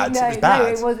was bad. No, it was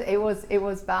bad. No, it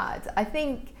was bad. I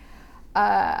think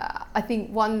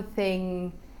one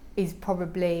thing is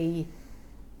probably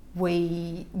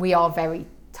we are very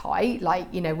tight.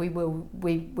 Like, you know, we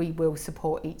will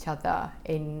support each other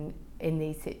in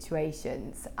these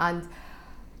situations. And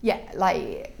yeah,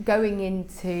 like going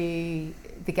into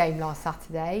the game last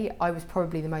Saturday, I was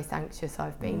probably the most anxious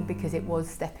I've been because it was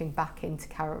stepping back into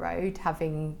Carrow Road,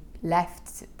 having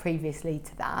left previously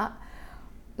to that.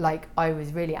 Like, I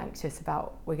was really anxious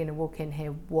about, we're going to walk in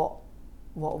here, what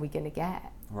are we going to get?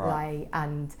 Right. Like,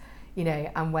 and, you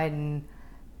know, and when,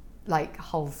 like,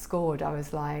 Hull scored, I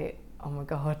was like, oh my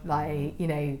God, like, you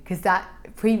know, because that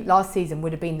last season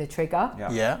would have been the trigger.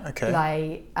 Yeah, okay.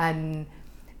 Like, and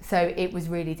so it was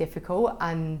really difficult.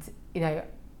 And, you know,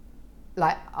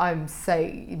 like, I'm so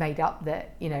made up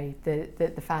that, you know,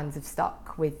 the fans have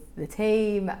stuck with the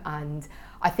team. And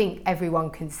I think everyone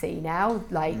can see now,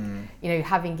 like, you know,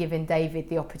 having given David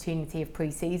the opportunity of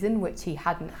pre-season, which he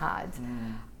hadn't had,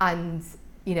 and,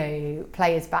 you know,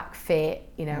 players back fit,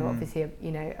 you know, obviously,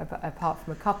 you know, apart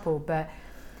from a couple, but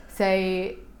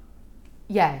so,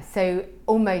 yeah, so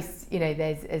almost, you know,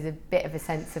 there's a bit of a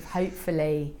sense of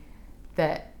hopefully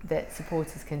that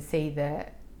supporters can see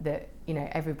that, you know,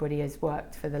 everybody has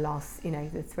worked for the last, you know,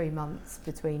 the 3 months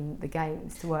between the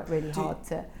games to work really hard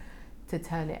to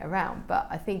turn it around. But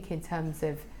I think in terms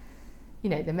of, you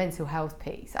know, the mental health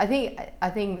piece, I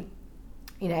think,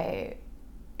 you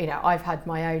know, I've had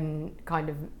my own kind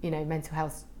of, you know, mental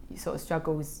health sort of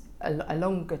struggles a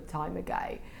longer time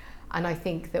ago. And I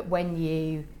think that when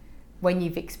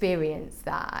you've experienced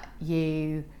that,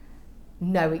 you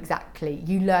know exactly,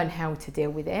 you learn how to deal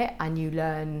with it, and you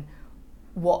learn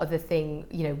what are the things,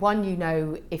 you know, one, you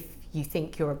know, if you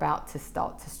think you're about to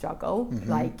start to struggle,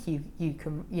 like you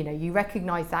can, you know, you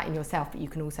recognise that in yourself, but you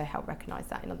can also help recognise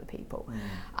that in other people.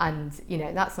 And, you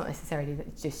know, that's not necessarily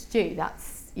just you,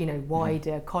 that's, you know,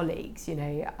 wider colleagues, you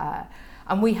know,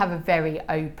 and we have a very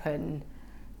open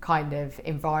kind of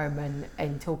environment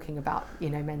in talking about, you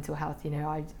know, mental health. You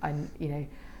know, I you know,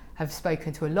 have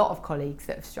spoken to a lot of colleagues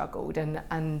that have struggled,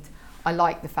 and I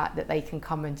like the fact that they can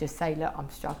come and just say, look,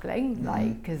 I'm struggling,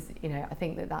 like, because, you know, I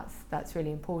think that's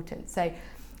really important. So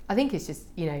I think it's just,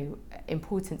 you know,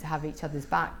 important to have each other's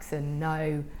backs and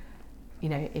know, you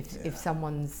know, if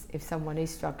someone is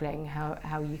struggling,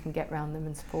 how you can get around them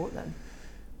and support them.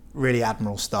 Really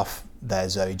admirable stuff there,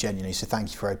 Zoe, genuinely. So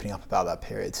thank you for opening up about that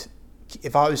period.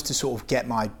 If I was to sort of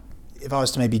if I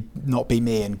was to maybe not be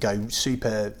me and go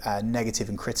super negative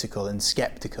and critical and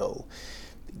sceptical,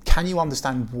 can you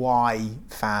understand why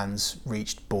fans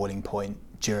reached boiling point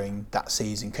during that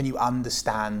season? Can you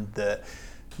understand that,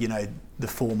 you know, the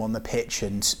form on the pitch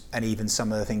and even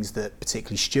some of the things that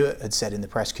particularly Stuart had said in the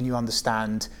press? Can you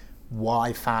understand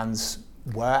why fans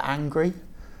were angry?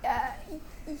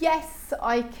 Yes,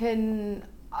 I can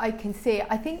see it.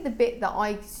 I think the bit that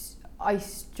I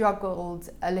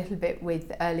struggled a little bit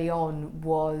with early on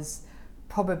was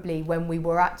probably when we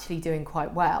were actually doing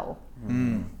quite well.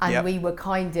 And we were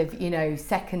kind of, you know,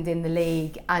 second in the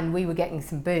league, and we were getting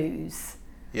some boos.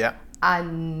 Yeah.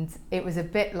 And it was a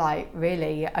bit like,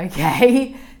 really,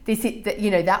 okay, this is,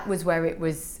 you know, that was where it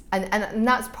was, and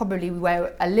that's probably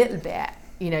where a little bit,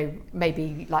 you know,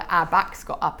 maybe like our backs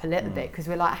got up a little bit, because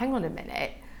we're like, hang on a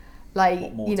minute, like,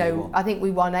 you know, I think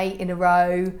we won 8 in a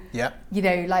row. Yeah. You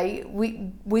know, like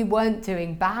we weren't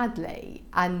doing badly,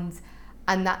 and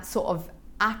that sort of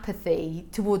apathy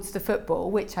towards the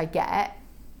football, which I get,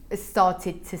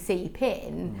 started to seep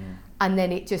in, and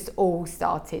then it just all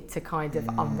started to kind of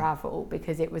unravel,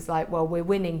 because it was like, well, we're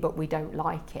winning but we don't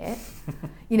like it.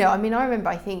 You know, I mean, I remember,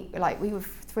 I think, like, we were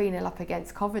 3-0 up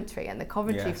against Coventry, and the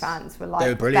Coventry fans were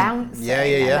like bouncing,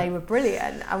 and they were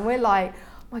brilliant, and we're like,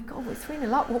 oh my God, we're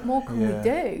 3-0 up, what more can we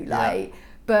do? Like,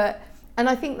 but, and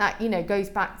I think that, you know, goes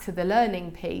back to the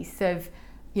learning piece of,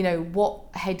 you know, what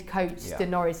head coach the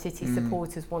Norwich City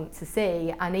supporters want to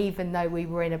see. And even though we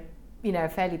were in a, you know, a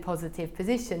fairly positive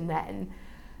position then,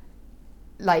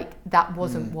 like, that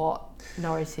wasn't what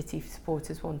Norwich City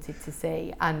supporters wanted to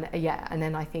see. And and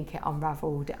then I think it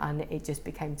unravelled, and it just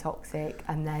became toxic.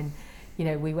 And then, you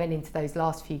know, we went into those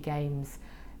last few games,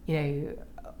 you know,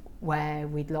 where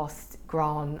we'd lost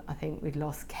Grant, I think we'd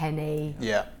lost Kenny,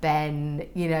 Ben,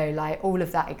 you know, like all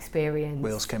of that experience.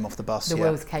 Wheels came off the bus. The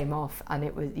wheels came off, and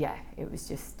it was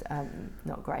just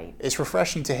not great. It's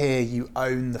refreshing to hear you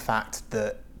own the fact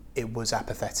that it was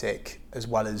apathetic as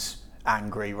well as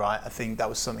angry, right? I think that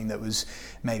was something that was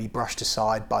maybe brushed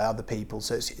aside by other people,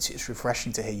 so it's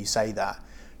refreshing to hear you say that.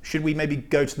 Should we maybe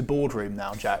go to the boardroom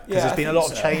now, Jack? Because there's been a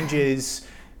lot of changes.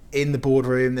 in the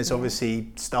boardroom. There's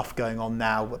obviously stuff going on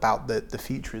now about the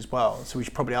future as well. So we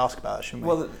should probably ask about it, shouldn't we?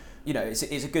 Well, you know, it's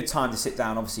a good time to sit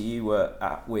down. Obviously, you were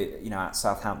at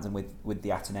Southampton with the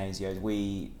Atenasios.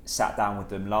 We sat down with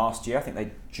them last year. I think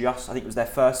it was their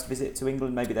first visit to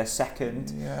England, maybe their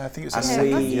second. Yeah, I think it was must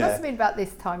have been about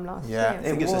this time last year. Yeah, I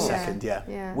think it was their second.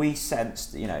 Yeah. We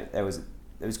sensed, you know, there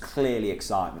was clearly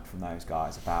excitement from those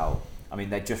guys about. I mean,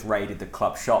 they just raided the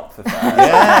club shop for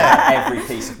every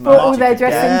piece of merch. All their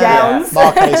dressing gowns.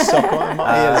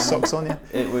 Marco's socks on.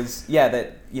 It was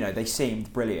that they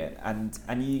seemed brilliant,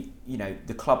 and you know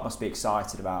the club must be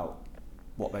excited about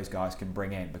what those guys can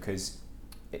bring in, because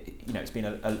it's been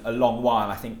a long while.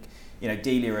 I think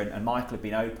Delia and Michael have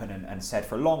been open and said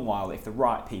for a long while that if the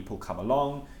right people come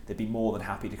along, they'd be more than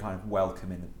happy to kind of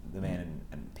welcome them in,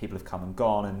 and people have come and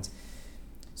gone. And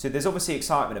so there's obviously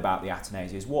excitement about the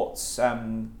Atenasios. What's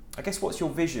your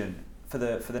vision for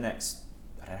the next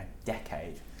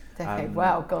decade?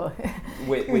 Wow, God.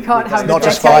 We can't have not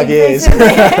just 5 years. You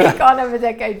can't have a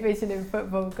decade vision in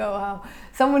football. Go, wow.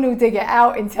 Someone will dig it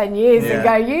out in 10 years and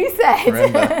go, you said.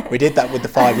 Remember, we did that with the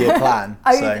 5-year plan.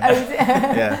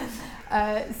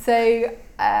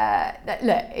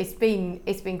 Look,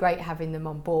 it's been great having them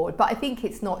on board. But I think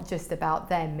it's not just about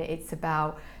them. It's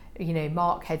about,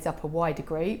 Mark heads up a wider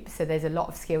group. So there's a lot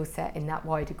of skill set in that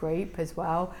wider group as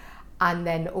well. And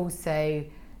then also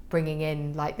bringing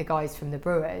in like the guys from the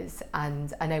Brewers,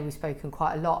 and I know we've spoken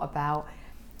quite a lot about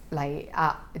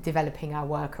developing our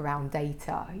work around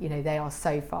data. They are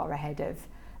so far ahead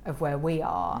of where we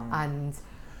are, and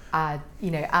our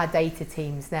data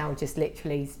teams now just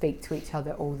literally speak to each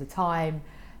other all the time.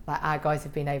 Like, our guys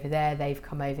have been over there, they've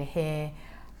come over here.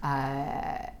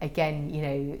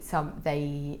 Again, some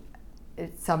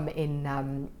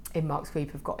in Mark's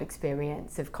group have got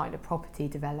experience of kind of property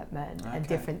development and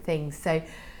different things.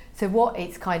 So what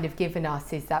it's kind of given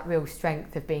us is that real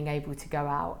strength of being able to go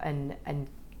out and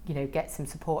get some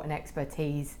support and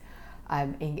expertise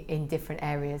in different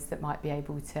areas that might be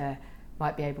able to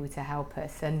help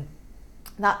us. And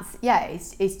that's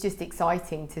it's just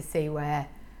exciting to see where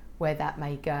that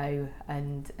may go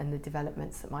and the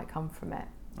developments that might come from it.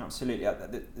 Absolutely.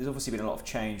 There's obviously been a lot of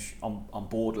change on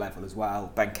board level as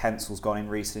well. Ben Kensel's gone in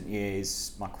recent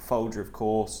years, Michael Folger, of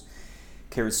course,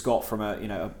 Kieran Scott from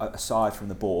aside from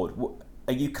the board.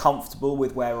 Are you comfortable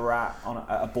with where we're at on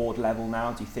a board level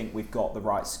now? Do you think we've got the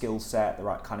right skill set, the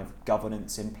right kind of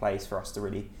governance in place for us to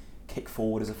really kick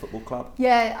forward as a football club?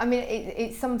 Yeah, I mean,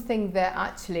 it's something that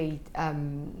actually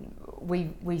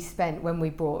we spent when we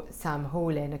brought Sam Hall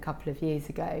in a couple of years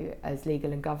ago as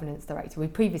legal and governance director. We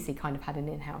previously kind of had an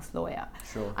in-house lawyer.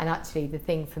 Sure. I the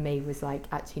thing for me was I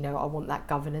want that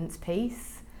governance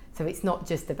piece. So it's not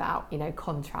just about,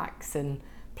 contracts and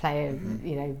player,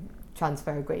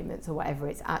 transfer agreements or whatever.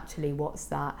 It's actually what's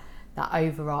that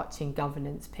overarching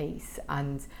governance piece.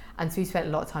 And so we spent a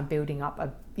lot of time building up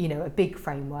a big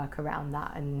framework around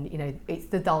that. And, it's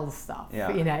the dull stuff,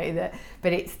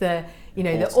 but it's the,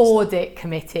 the audit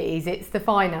committees, it's the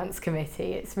finance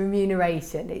committee, it's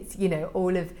remuneration, it's,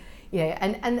 all of,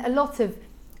 and a lot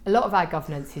of our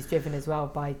governance is driven as well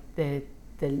by the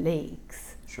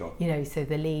leagues. Sure. So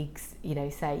the leagues,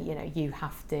 say,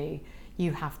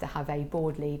 you have to have a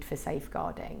board lead for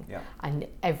safeguarding, and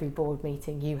every board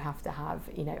meeting you have to have,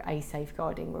 a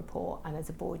safeguarding report, and as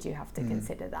a board you have to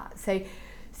consider that. So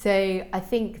I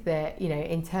think that,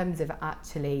 in terms of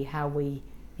actually how we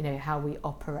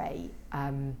operate,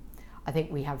 I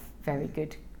think we have very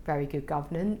good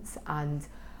governance, and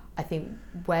I think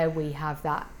where we have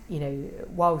that,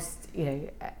 whilst,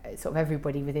 sort of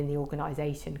everybody within the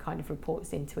organisation kind of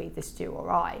reports into either Stu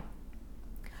or I,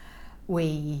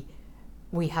 we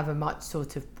have a much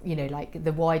sort of, like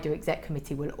the wider exec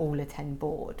committee will all attend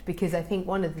board, because I think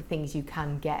one of the things you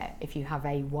can get if you have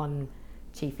one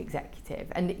chief executive,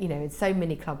 and, so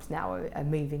many clubs now are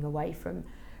moving away from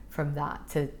that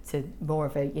to more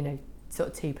of a, sort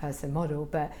of two-person model,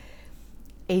 but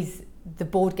is the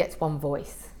board gets one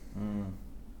voice.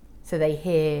 So they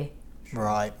hear,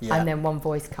 and then one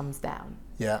voice comes down.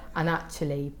 And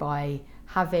actually, by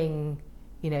having,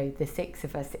 the 6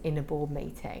 of us in a board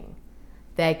meeting,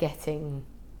 they're getting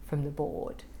from the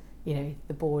board. The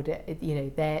board,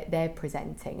 they're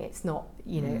presenting. It's not,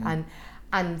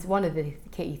 and one of the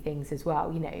key things as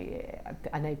well,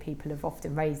 I know people have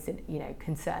often raised,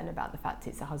 concern about the fact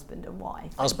it's a husband and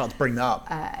wife. I was about to bring that up.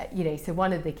 So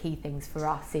one of the key things for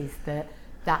us is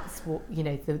that's what,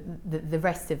 the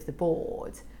rest of the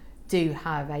board do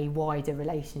have a wider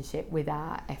relationship with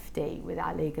our FD, with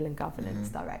our legal and governance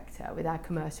director, with our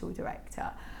commercial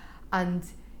director. And,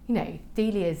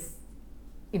 Delia's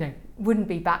wouldn't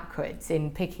be backwards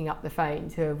in picking up the phone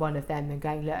to one of them and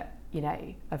going, look,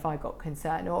 have I got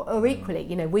concern? Or equally,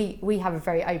 we have a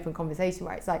very open conversation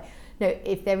where it's like, no,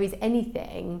 if there is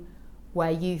anything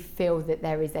where you feel that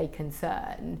there is a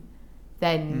concern,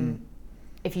 then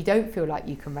if you don't feel like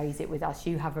you can raise it with us,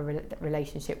 you have a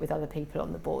relationship with other people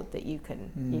on the board that you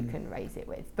can raise it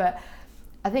with. But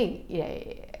I think,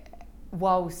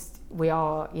 whilst we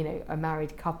are, a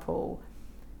married couple,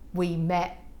 we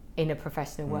met in a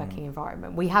professional working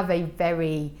environment. We have a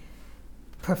very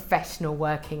professional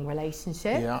working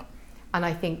relationship. Yeah. And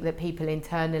I think that people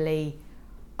internally,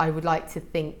 I would like to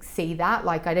see that.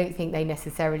 Like, I don't think they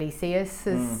necessarily see us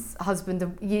as husband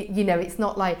and, it's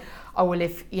not like, oh, well,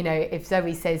 if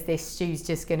Zoe says this, Stu's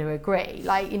just going to agree.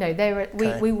 Like,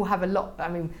 we will have a lot,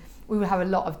 we will have a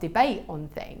lot of debate on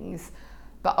things,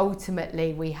 but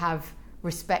ultimately we have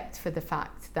respect for the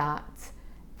fact that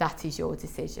that is your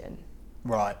decision.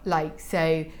 Right. Like,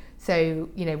 so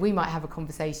we might have a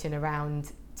conversation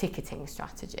around ticketing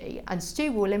strategy and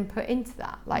Stu will input into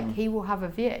that. Like, he will have a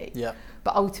view. Yeah.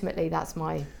 But ultimately that's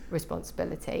my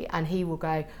responsibility, and he will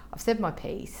go, I've said my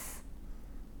piece,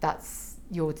 that's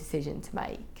your decision to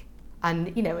make.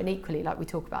 And, and equally, like we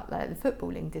talk about the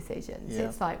footballing decisions,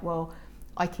 it's like, well,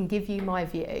 I can give you my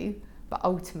view, but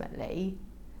ultimately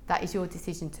that is your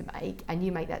decision to make, and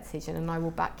you make that decision, and I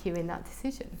will back you in that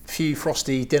decision. Few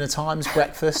frosty dinner times,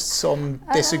 breakfasts on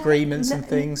disagreements and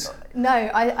things? No,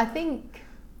 I think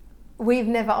we've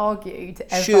never argued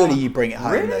ever. Surely you bring it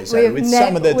home though, Zoe, with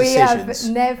some of the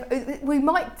decisions. We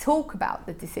might talk about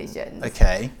the decisions.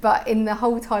 Okay. But in the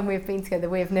whole time we've been together,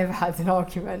 we have never had an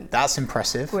argument. That's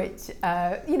impressive. Which,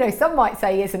 some might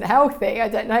say isn't healthy. I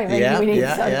don't know. Maybe we need to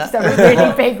have a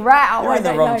really big row. You're in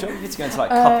the wrong job. You need to go into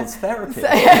couples therapy.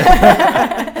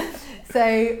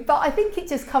 But I think it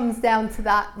just comes down to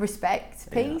that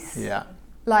respect piece. Yeah.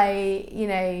 Like,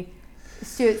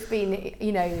 Stuart's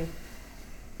been,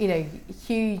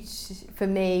 huge for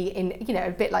me in,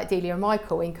 a bit like Delia and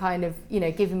Michael, in kind of,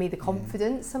 giving me the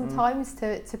confidence sometimes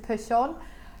to push on.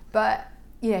 But,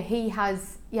 he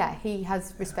has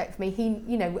respect for me.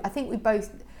 I think I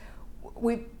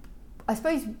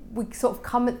suppose we sort of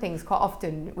come at things quite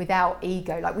often without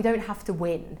ego. Like, we don't have to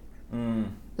win.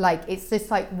 Like, it's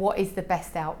just like, what is the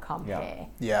best outcome here?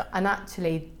 Yeah. And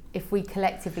actually, if we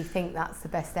collectively think that's the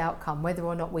best outcome, whether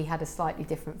or not we had a slightly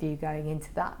different view going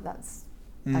into that, that's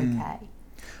okay.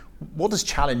 What does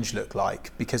challenge look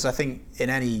like? Because I think in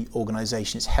any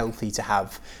organisation it's healthy to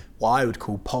have what I would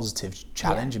call positive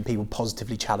challenge, and people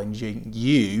positively challenging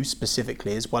you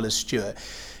specifically as well as Stuart.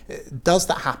 Does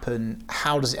that happen?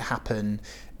 How does it happen?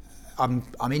 I'm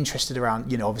interested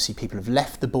around, obviously people have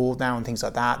left the board now and things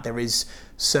like that. There is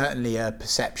certainly a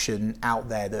perception out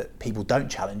there that people don't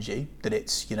challenge you, that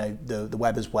it's, the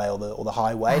Webber's way or the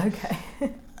highway. Okay.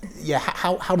 Yeah,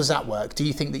 how does that work? Do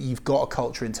you think that you've got a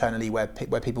culture internally where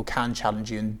people can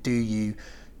challenge you, and do you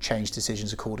change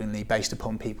decisions accordingly based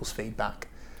upon people's feedback?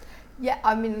 Yeah,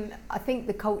 I think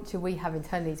the culture we have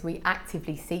internally is we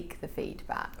actively seek the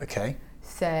feedback. Okay.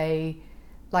 So,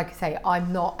 like I say,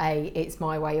 I'm not it's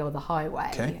my way or the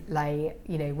highway. Okay. Like,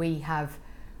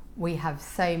 we have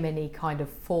so many kind of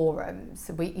forums.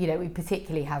 We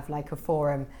particularly have like a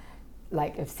forum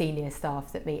like of senior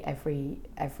staff that meet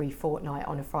every fortnight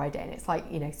on a Friday, and it's like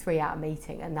 3-hour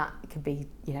meeting, and that could be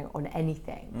on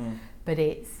anything,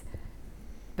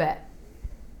 but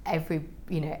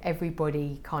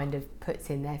everybody kind of puts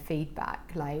in their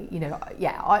feedback. Like,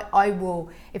 I will,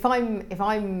 if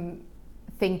I'm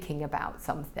thinking about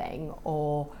something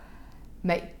or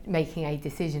making a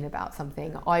decision about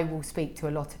something, I will speak to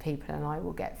a lot of people and I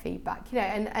will get feedback.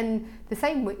 And the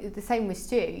same with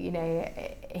Stu.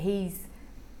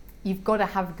 You've got to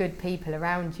have good people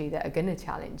around you that are going to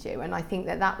challenge you. And I think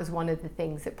that was one of the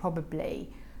things that probably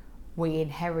we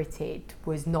inherited,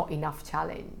 was not enough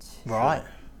challenge. Right.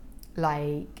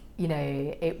 Like,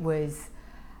 it was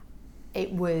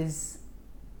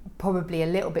probably a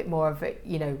little bit more of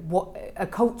a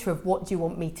culture of what do you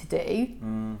want me to do?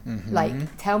 Mm-hmm.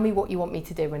 Like, tell me what you want me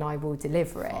to do and I will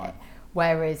deliver it. Right.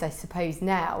 Whereas I suppose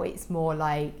now it's more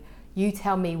like, you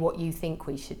tell me what you think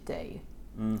we should do.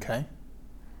 Okay.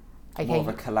 More of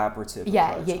a collaborative approach.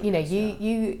 Yeah,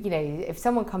 if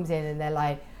someone comes in and they're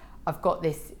like, I've got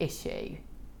this issue,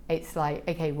 it's like,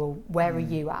 okay, well, where are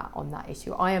you at on that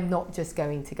issue? I am not just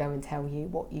going to go and tell you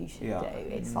what you should do.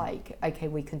 It's like, okay,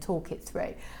 we can talk it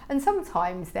through. And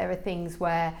sometimes there are things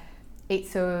where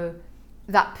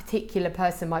that particular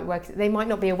person might work, they might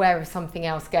not be aware of something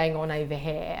else going on over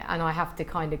here, and I have to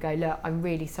kind of go, look, I'm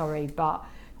really sorry, but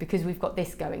because we've got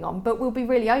this going on, but we'll be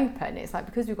really open. It's like,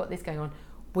 because we've got this going on,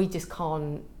 we just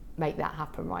can't make that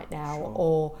happen right now, Sure.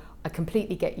 or I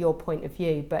completely get your point of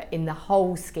view, but in the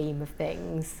whole scheme of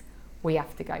things, we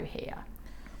have to go here.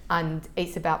 And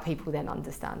it's about people then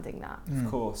understanding that.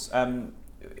 Of course.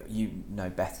 You know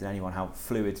better than anyone how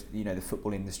fluid, you know, the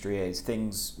football industry is.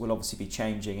 Things will obviously be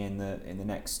changing in the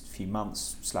next few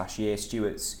months / year.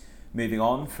 Stuart's moving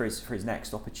on for his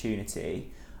next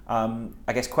opportunity.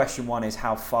 I guess question one is,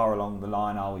 how far along the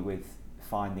line are we with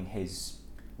finding his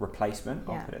replacement?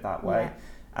 I'll put it that way. Yeah.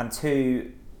 And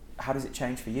two, how does it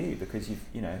change for you? Because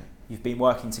you've been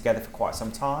working together for quite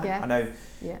some time. Yeah. I know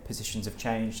Yeah. positions have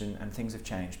changed and things have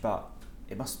changed, but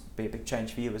it must be a big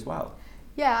change for you as well.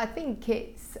 Yeah, I think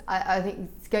I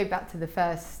think to go back to the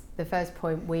first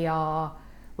point, we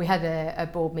had a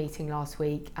board meeting last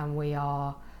week, and we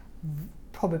are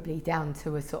probably down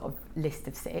to a sort of list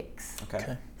of 6.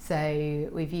 Okay. So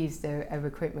we've used a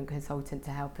recruitment consultant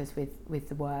to help us with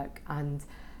the work, and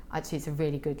actually it's a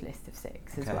really good list of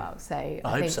 6 as well. So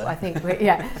I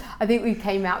think we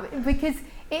came out, because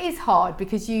it is hard,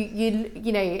 because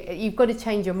you've got to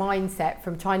change your mindset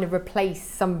from trying to replace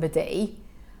somebody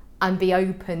and be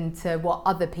open to what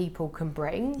other people can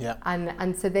bring. Yeah.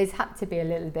 And so there's had to be a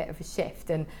little bit of a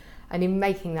shift, and in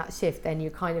making that shift, then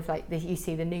you're kind of like, you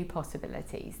see the new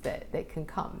possibilities that can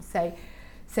come.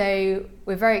 So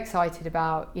we're very excited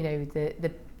about,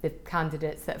 the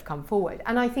candidates that have come forward.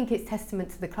 And I think it's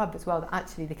testament to the club as well, that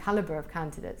actually the calibre of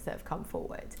candidates that have come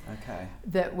forward. Okay.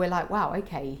 That we're like, wow,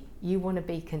 okay, you want to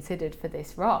be considered for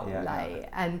this role.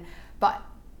 But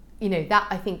that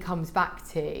I think comes back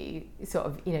to sort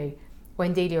of,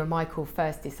 when Delia and Michael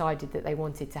first decided that they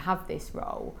wanted to have this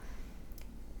role,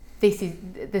 this is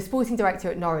the sporting director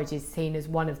at Norwich is seen as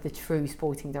one of the true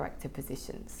sporting director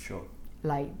positions. Sure.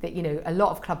 Like that, a lot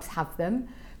of clubs have them,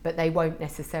 but they won't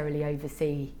necessarily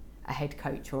oversee a head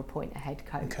coach or appoint a head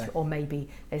coach, or maybe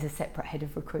there's a separate head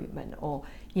of recruitment, or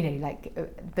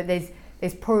but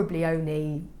there's probably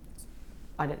only,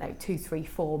 I don't know, 2, 3,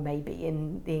 4 maybe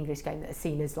in the English game that are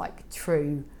seen as like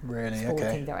true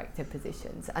sporting director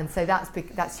positions, and so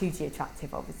that's hugely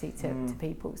attractive, obviously, to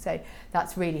people. So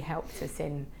that's really helped us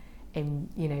in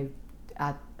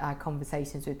our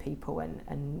conversations with people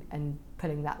and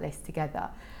pulling that list together.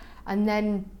 And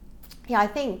then I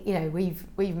think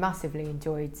we've massively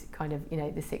enjoyed kind of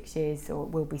the 6 years, or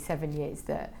will be 7 years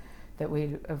that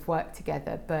we have worked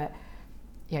together. But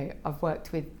I've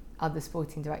worked with other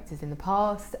sporting directors in the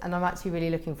past, and I'm actually really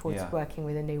looking forward to working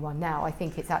with a new one now. I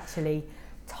think it's actually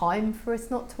time for us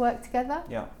not to work together.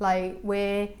 Yeah. Like,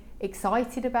 we're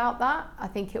excited about that. I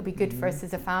think it'll be good for us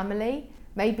as a family.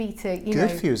 Maybe to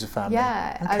good for you as a family.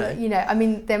 Yeah. Okay. I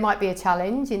mean, there might be a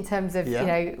challenge in terms of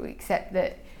except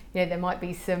that there might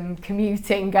be some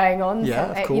commuting going on.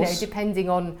 Yeah, so, of course. Depending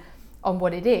on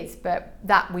what it is, but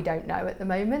that we don't know at the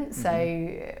moment. So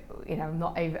I'm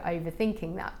not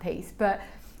overthinking that piece, but.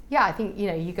 Yeah, I think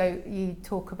you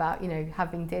talk about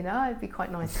having dinner. It'd be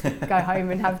quite nice to go home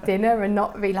and have dinner and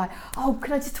not be like, oh,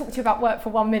 can I just talk to you about work for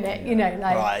 1 minute?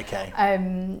 Right, okay.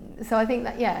 So I think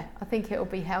that I think it'll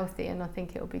be healthy, and I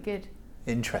think it'll be good.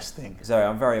 Interesting. Zoe,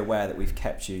 I'm very aware that we've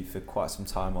kept you for quite some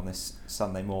time on this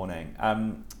Sunday morning.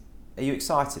 Are you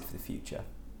excited for the future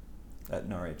at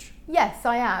Norwich? Yes,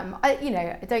 I am.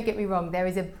 Don't get me wrong. There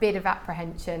is a bit of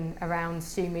apprehension around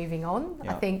Stu moving on.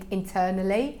 Yeah. I think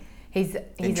internally. He's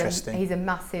a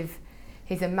massive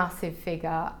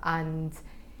figure, and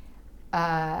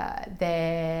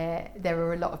there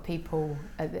are a lot of people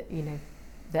that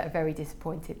are very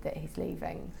disappointed that he's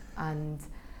leaving,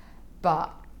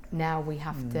 but now we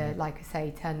have to, like I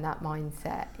say, turn that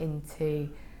mindset into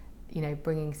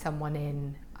bringing someone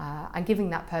in and giving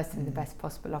that person the best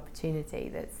possible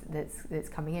opportunity that's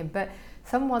coming in, but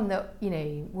someone that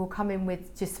will come in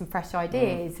with just some fresh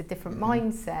ideas, a different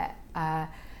mindset.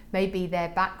 Maybe their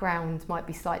background might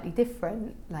be slightly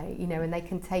different, and they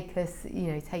can take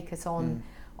us on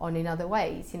in other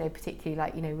ways.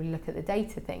 Particularly we look at the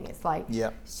data thing. It's like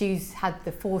Stu's had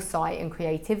the foresight and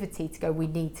creativity to go, we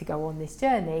need to go on this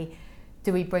journey.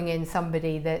 Do we bring in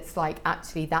somebody that's like,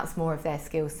 actually that's more of their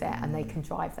skill set and they can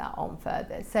drive that on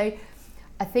further? So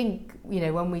I think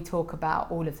when we talk about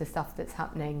all of the stuff that's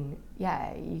happening,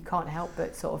 you can't help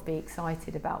but sort of be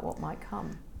excited about what might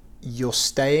come. You're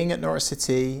staying at Norwich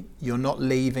City, you're not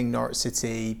leaving Norwich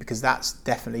City, because that's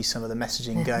definitely some of the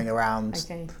messaging going around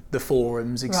the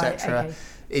forums, etc. Right, okay.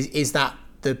 Is that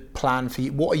the plan for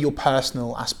you? What are your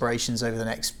personal aspirations over the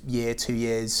next year, 2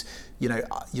 years? You're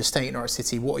staying at Norwich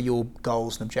City. What are your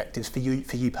goals and objectives for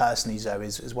you personally, Zoe,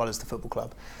 as well as the football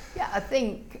club? Yeah, I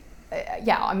think,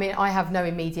 I mean, I have no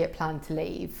immediate plan to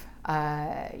leave.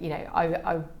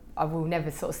 I I will never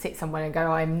sort of sit somewhere and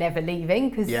go, I'm never leaving,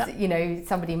 because you know,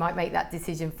 somebody might make that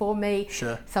decision for me.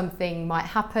 Sure. Something might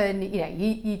happen. You know,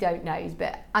 you don't know.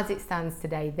 But as it stands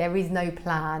today, there is no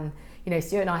plan. You know,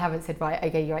 Stuart and I haven't said, right,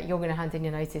 okay, you're going to hand in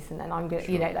your notice, and then I'm going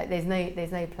to, you know, like there's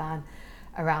no plan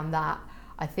around that.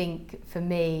 I think for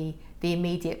me, the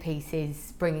immediate piece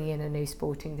is bringing in a new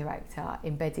sporting director,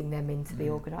 embedding them into the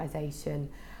organisation,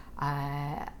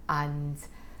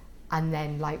 and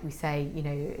then, like we say, you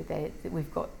know,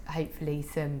 we've got hopefully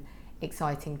some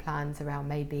exciting plans around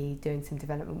maybe doing some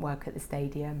development work at the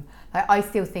stadium. I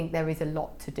still think there is a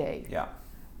lot to do. Yeah.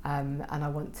 And I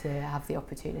want to have the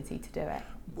opportunity to do it.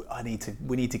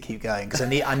 We need to keep going, because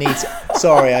I need to,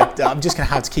 sorry, I'm just going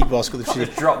to have to keep asking the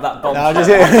Just drop that bomb.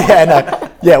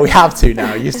 We have to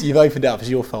now. You've opened it up. It's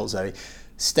your fault, Zoe.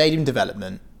 Stadium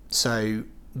development. So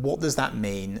what does that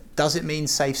mean? Does it mean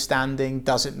safe standing?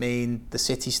 Does it mean the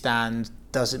city stand?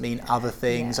 Does it mean other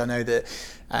things? Yeah. I know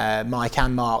that Mike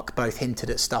and Mark both hinted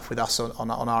at stuff with us on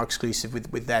our exclusive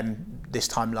with them this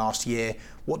time last year.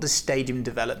 What does stadium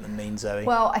development mean, Zoe?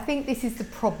 Well, I think this is the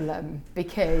problem,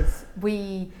 because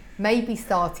we maybe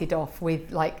started off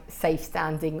with like safe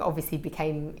standing, obviously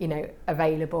became, you know,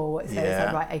 available. So it's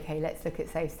like, right, okay, let's look at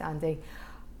safe standing.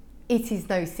 It is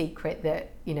no secret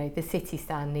that, you know, the city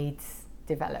stand needs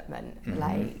development. Mm-hmm.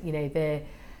 Like, you know,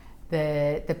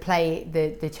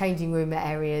 the changing room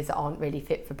areas aren't really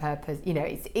fit for purpose. You know,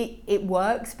 it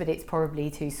works, but it's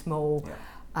probably too small.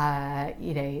 Yeah.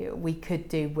 You know, we could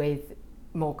do with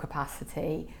more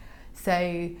capacity.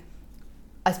 So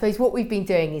I suppose what we've been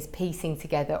doing is piecing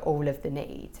together all of the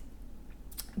need.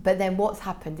 But then what's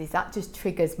happened is that just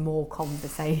triggers more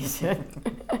conversation.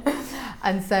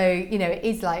 And so, you know, it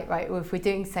is like, right, well, if we're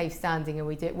doing safe standing,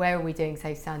 and where are we doing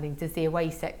safe standing? Does the away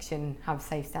section have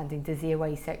safe standing? Does the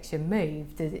away section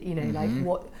move? Does it, you know, like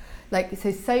what, like,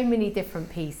 so many different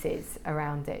pieces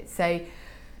around it. So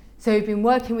we've been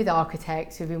working with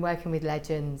architects, we've been working with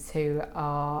Legends, who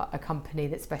are a company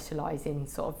that specialise in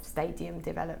sort of stadium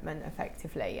development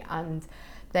effectively, and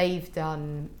they've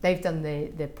done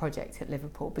the project at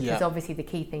Liverpool, because obviously the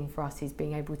key thing for us is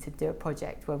being able to do a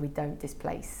project where we don't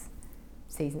displace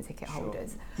season ticket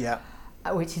holders,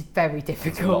 which is very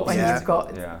difficult when you've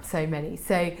got so many.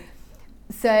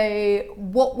 So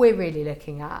what we're really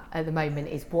looking at the moment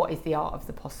is what is the art of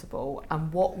the possible,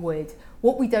 and what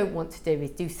we don't want to do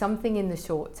is do something in the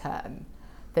short term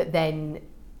that then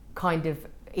kind of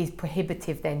is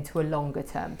prohibitive then to a longer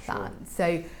term plan.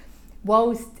 So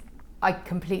whilst I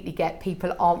completely get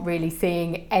people aren't really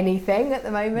seeing anything at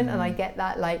the moment, and I get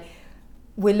that, like,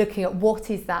 we're looking at what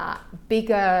is that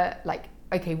bigger, like,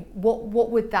 okay, what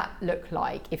would that look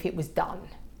like if it was done,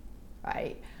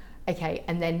 right? Okay,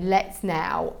 and then let's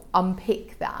now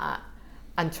unpick that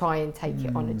and try and take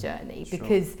it on a journey,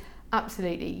 because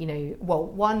absolutely, you know, well,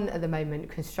 one, at the moment,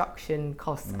 construction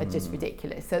costs are just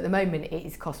ridiculous. So at the moment, it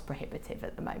is cost prohibitive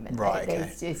at the moment. Right,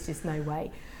 There's just no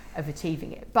way of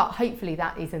achieving it. But hopefully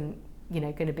that isn't, you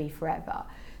know, going to be forever.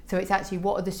 So it's actually,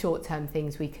 what are the short-term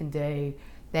things we can do?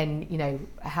 Then, you know,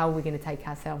 how are we going to take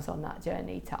ourselves on that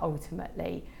journey to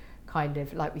ultimately kind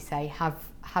of, like we say, have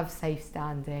safe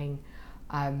standing,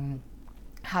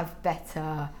 have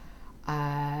better,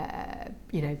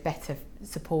 you know, better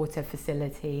supporter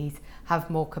facilities, have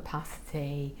more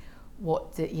capacity.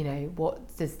 What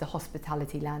does the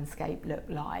hospitality landscape look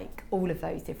like? All of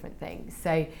those different things.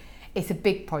 So it's a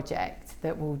big project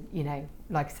that will, you know,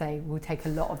 like I say, will take a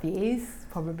lot of years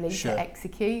probably to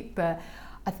execute. But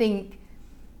I think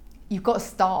you've got to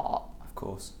start. Of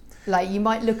course. Like, you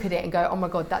might look at it and go, oh my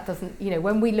God, that doesn't, you know,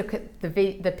 when we look at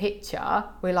the picture,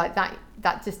 we're like,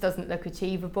 that just doesn't look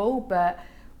achievable. But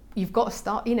you've got to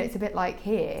start, you know, it's a bit like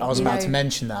here. I was about to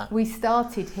mention that. We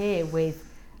started here with,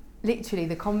 literally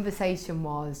the conversation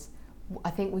was, I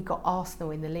think we got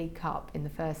Arsenal in the League Cup in the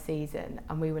first season,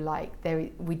 and we were like,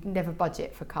 we'd never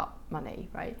budget for cup money,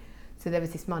 right? So there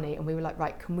was this money, and we were like,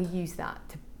 right, can we use that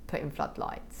to put in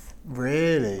floodlights?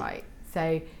 Really? Right.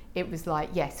 So it was like,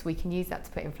 yes, we can use that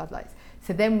to put in floodlights.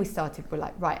 So then we're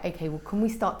like, right, okay, well, can we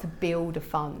start to build a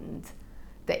fund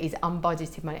that is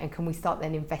unbudgeted money, and can we start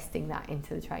then investing that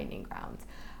into the training ground?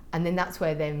 And then that's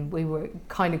where then we were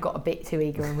kind of got a bit too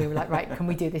eager, and we were like, right, can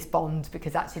we do this bond?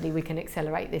 Because actually we can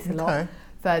accelerate this a lot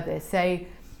further. So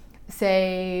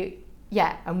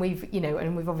yeah, and we've, you know,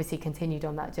 and we've obviously continued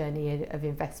on that journey of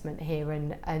investment here,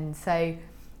 and so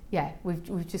yeah,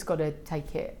 we've just got to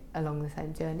take it along the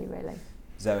same journey, really.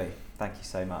 Zoe, thank you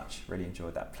so much. Really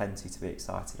enjoyed that. Plenty to be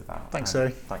excited about. Thanks,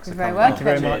 Zoe. Thanks You're for very coming. welcome.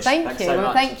 Thank you very much. Thank you. So well,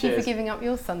 much. thank you Cheers. for giving up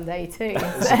your Sunday too.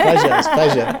 It's a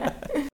pleasure.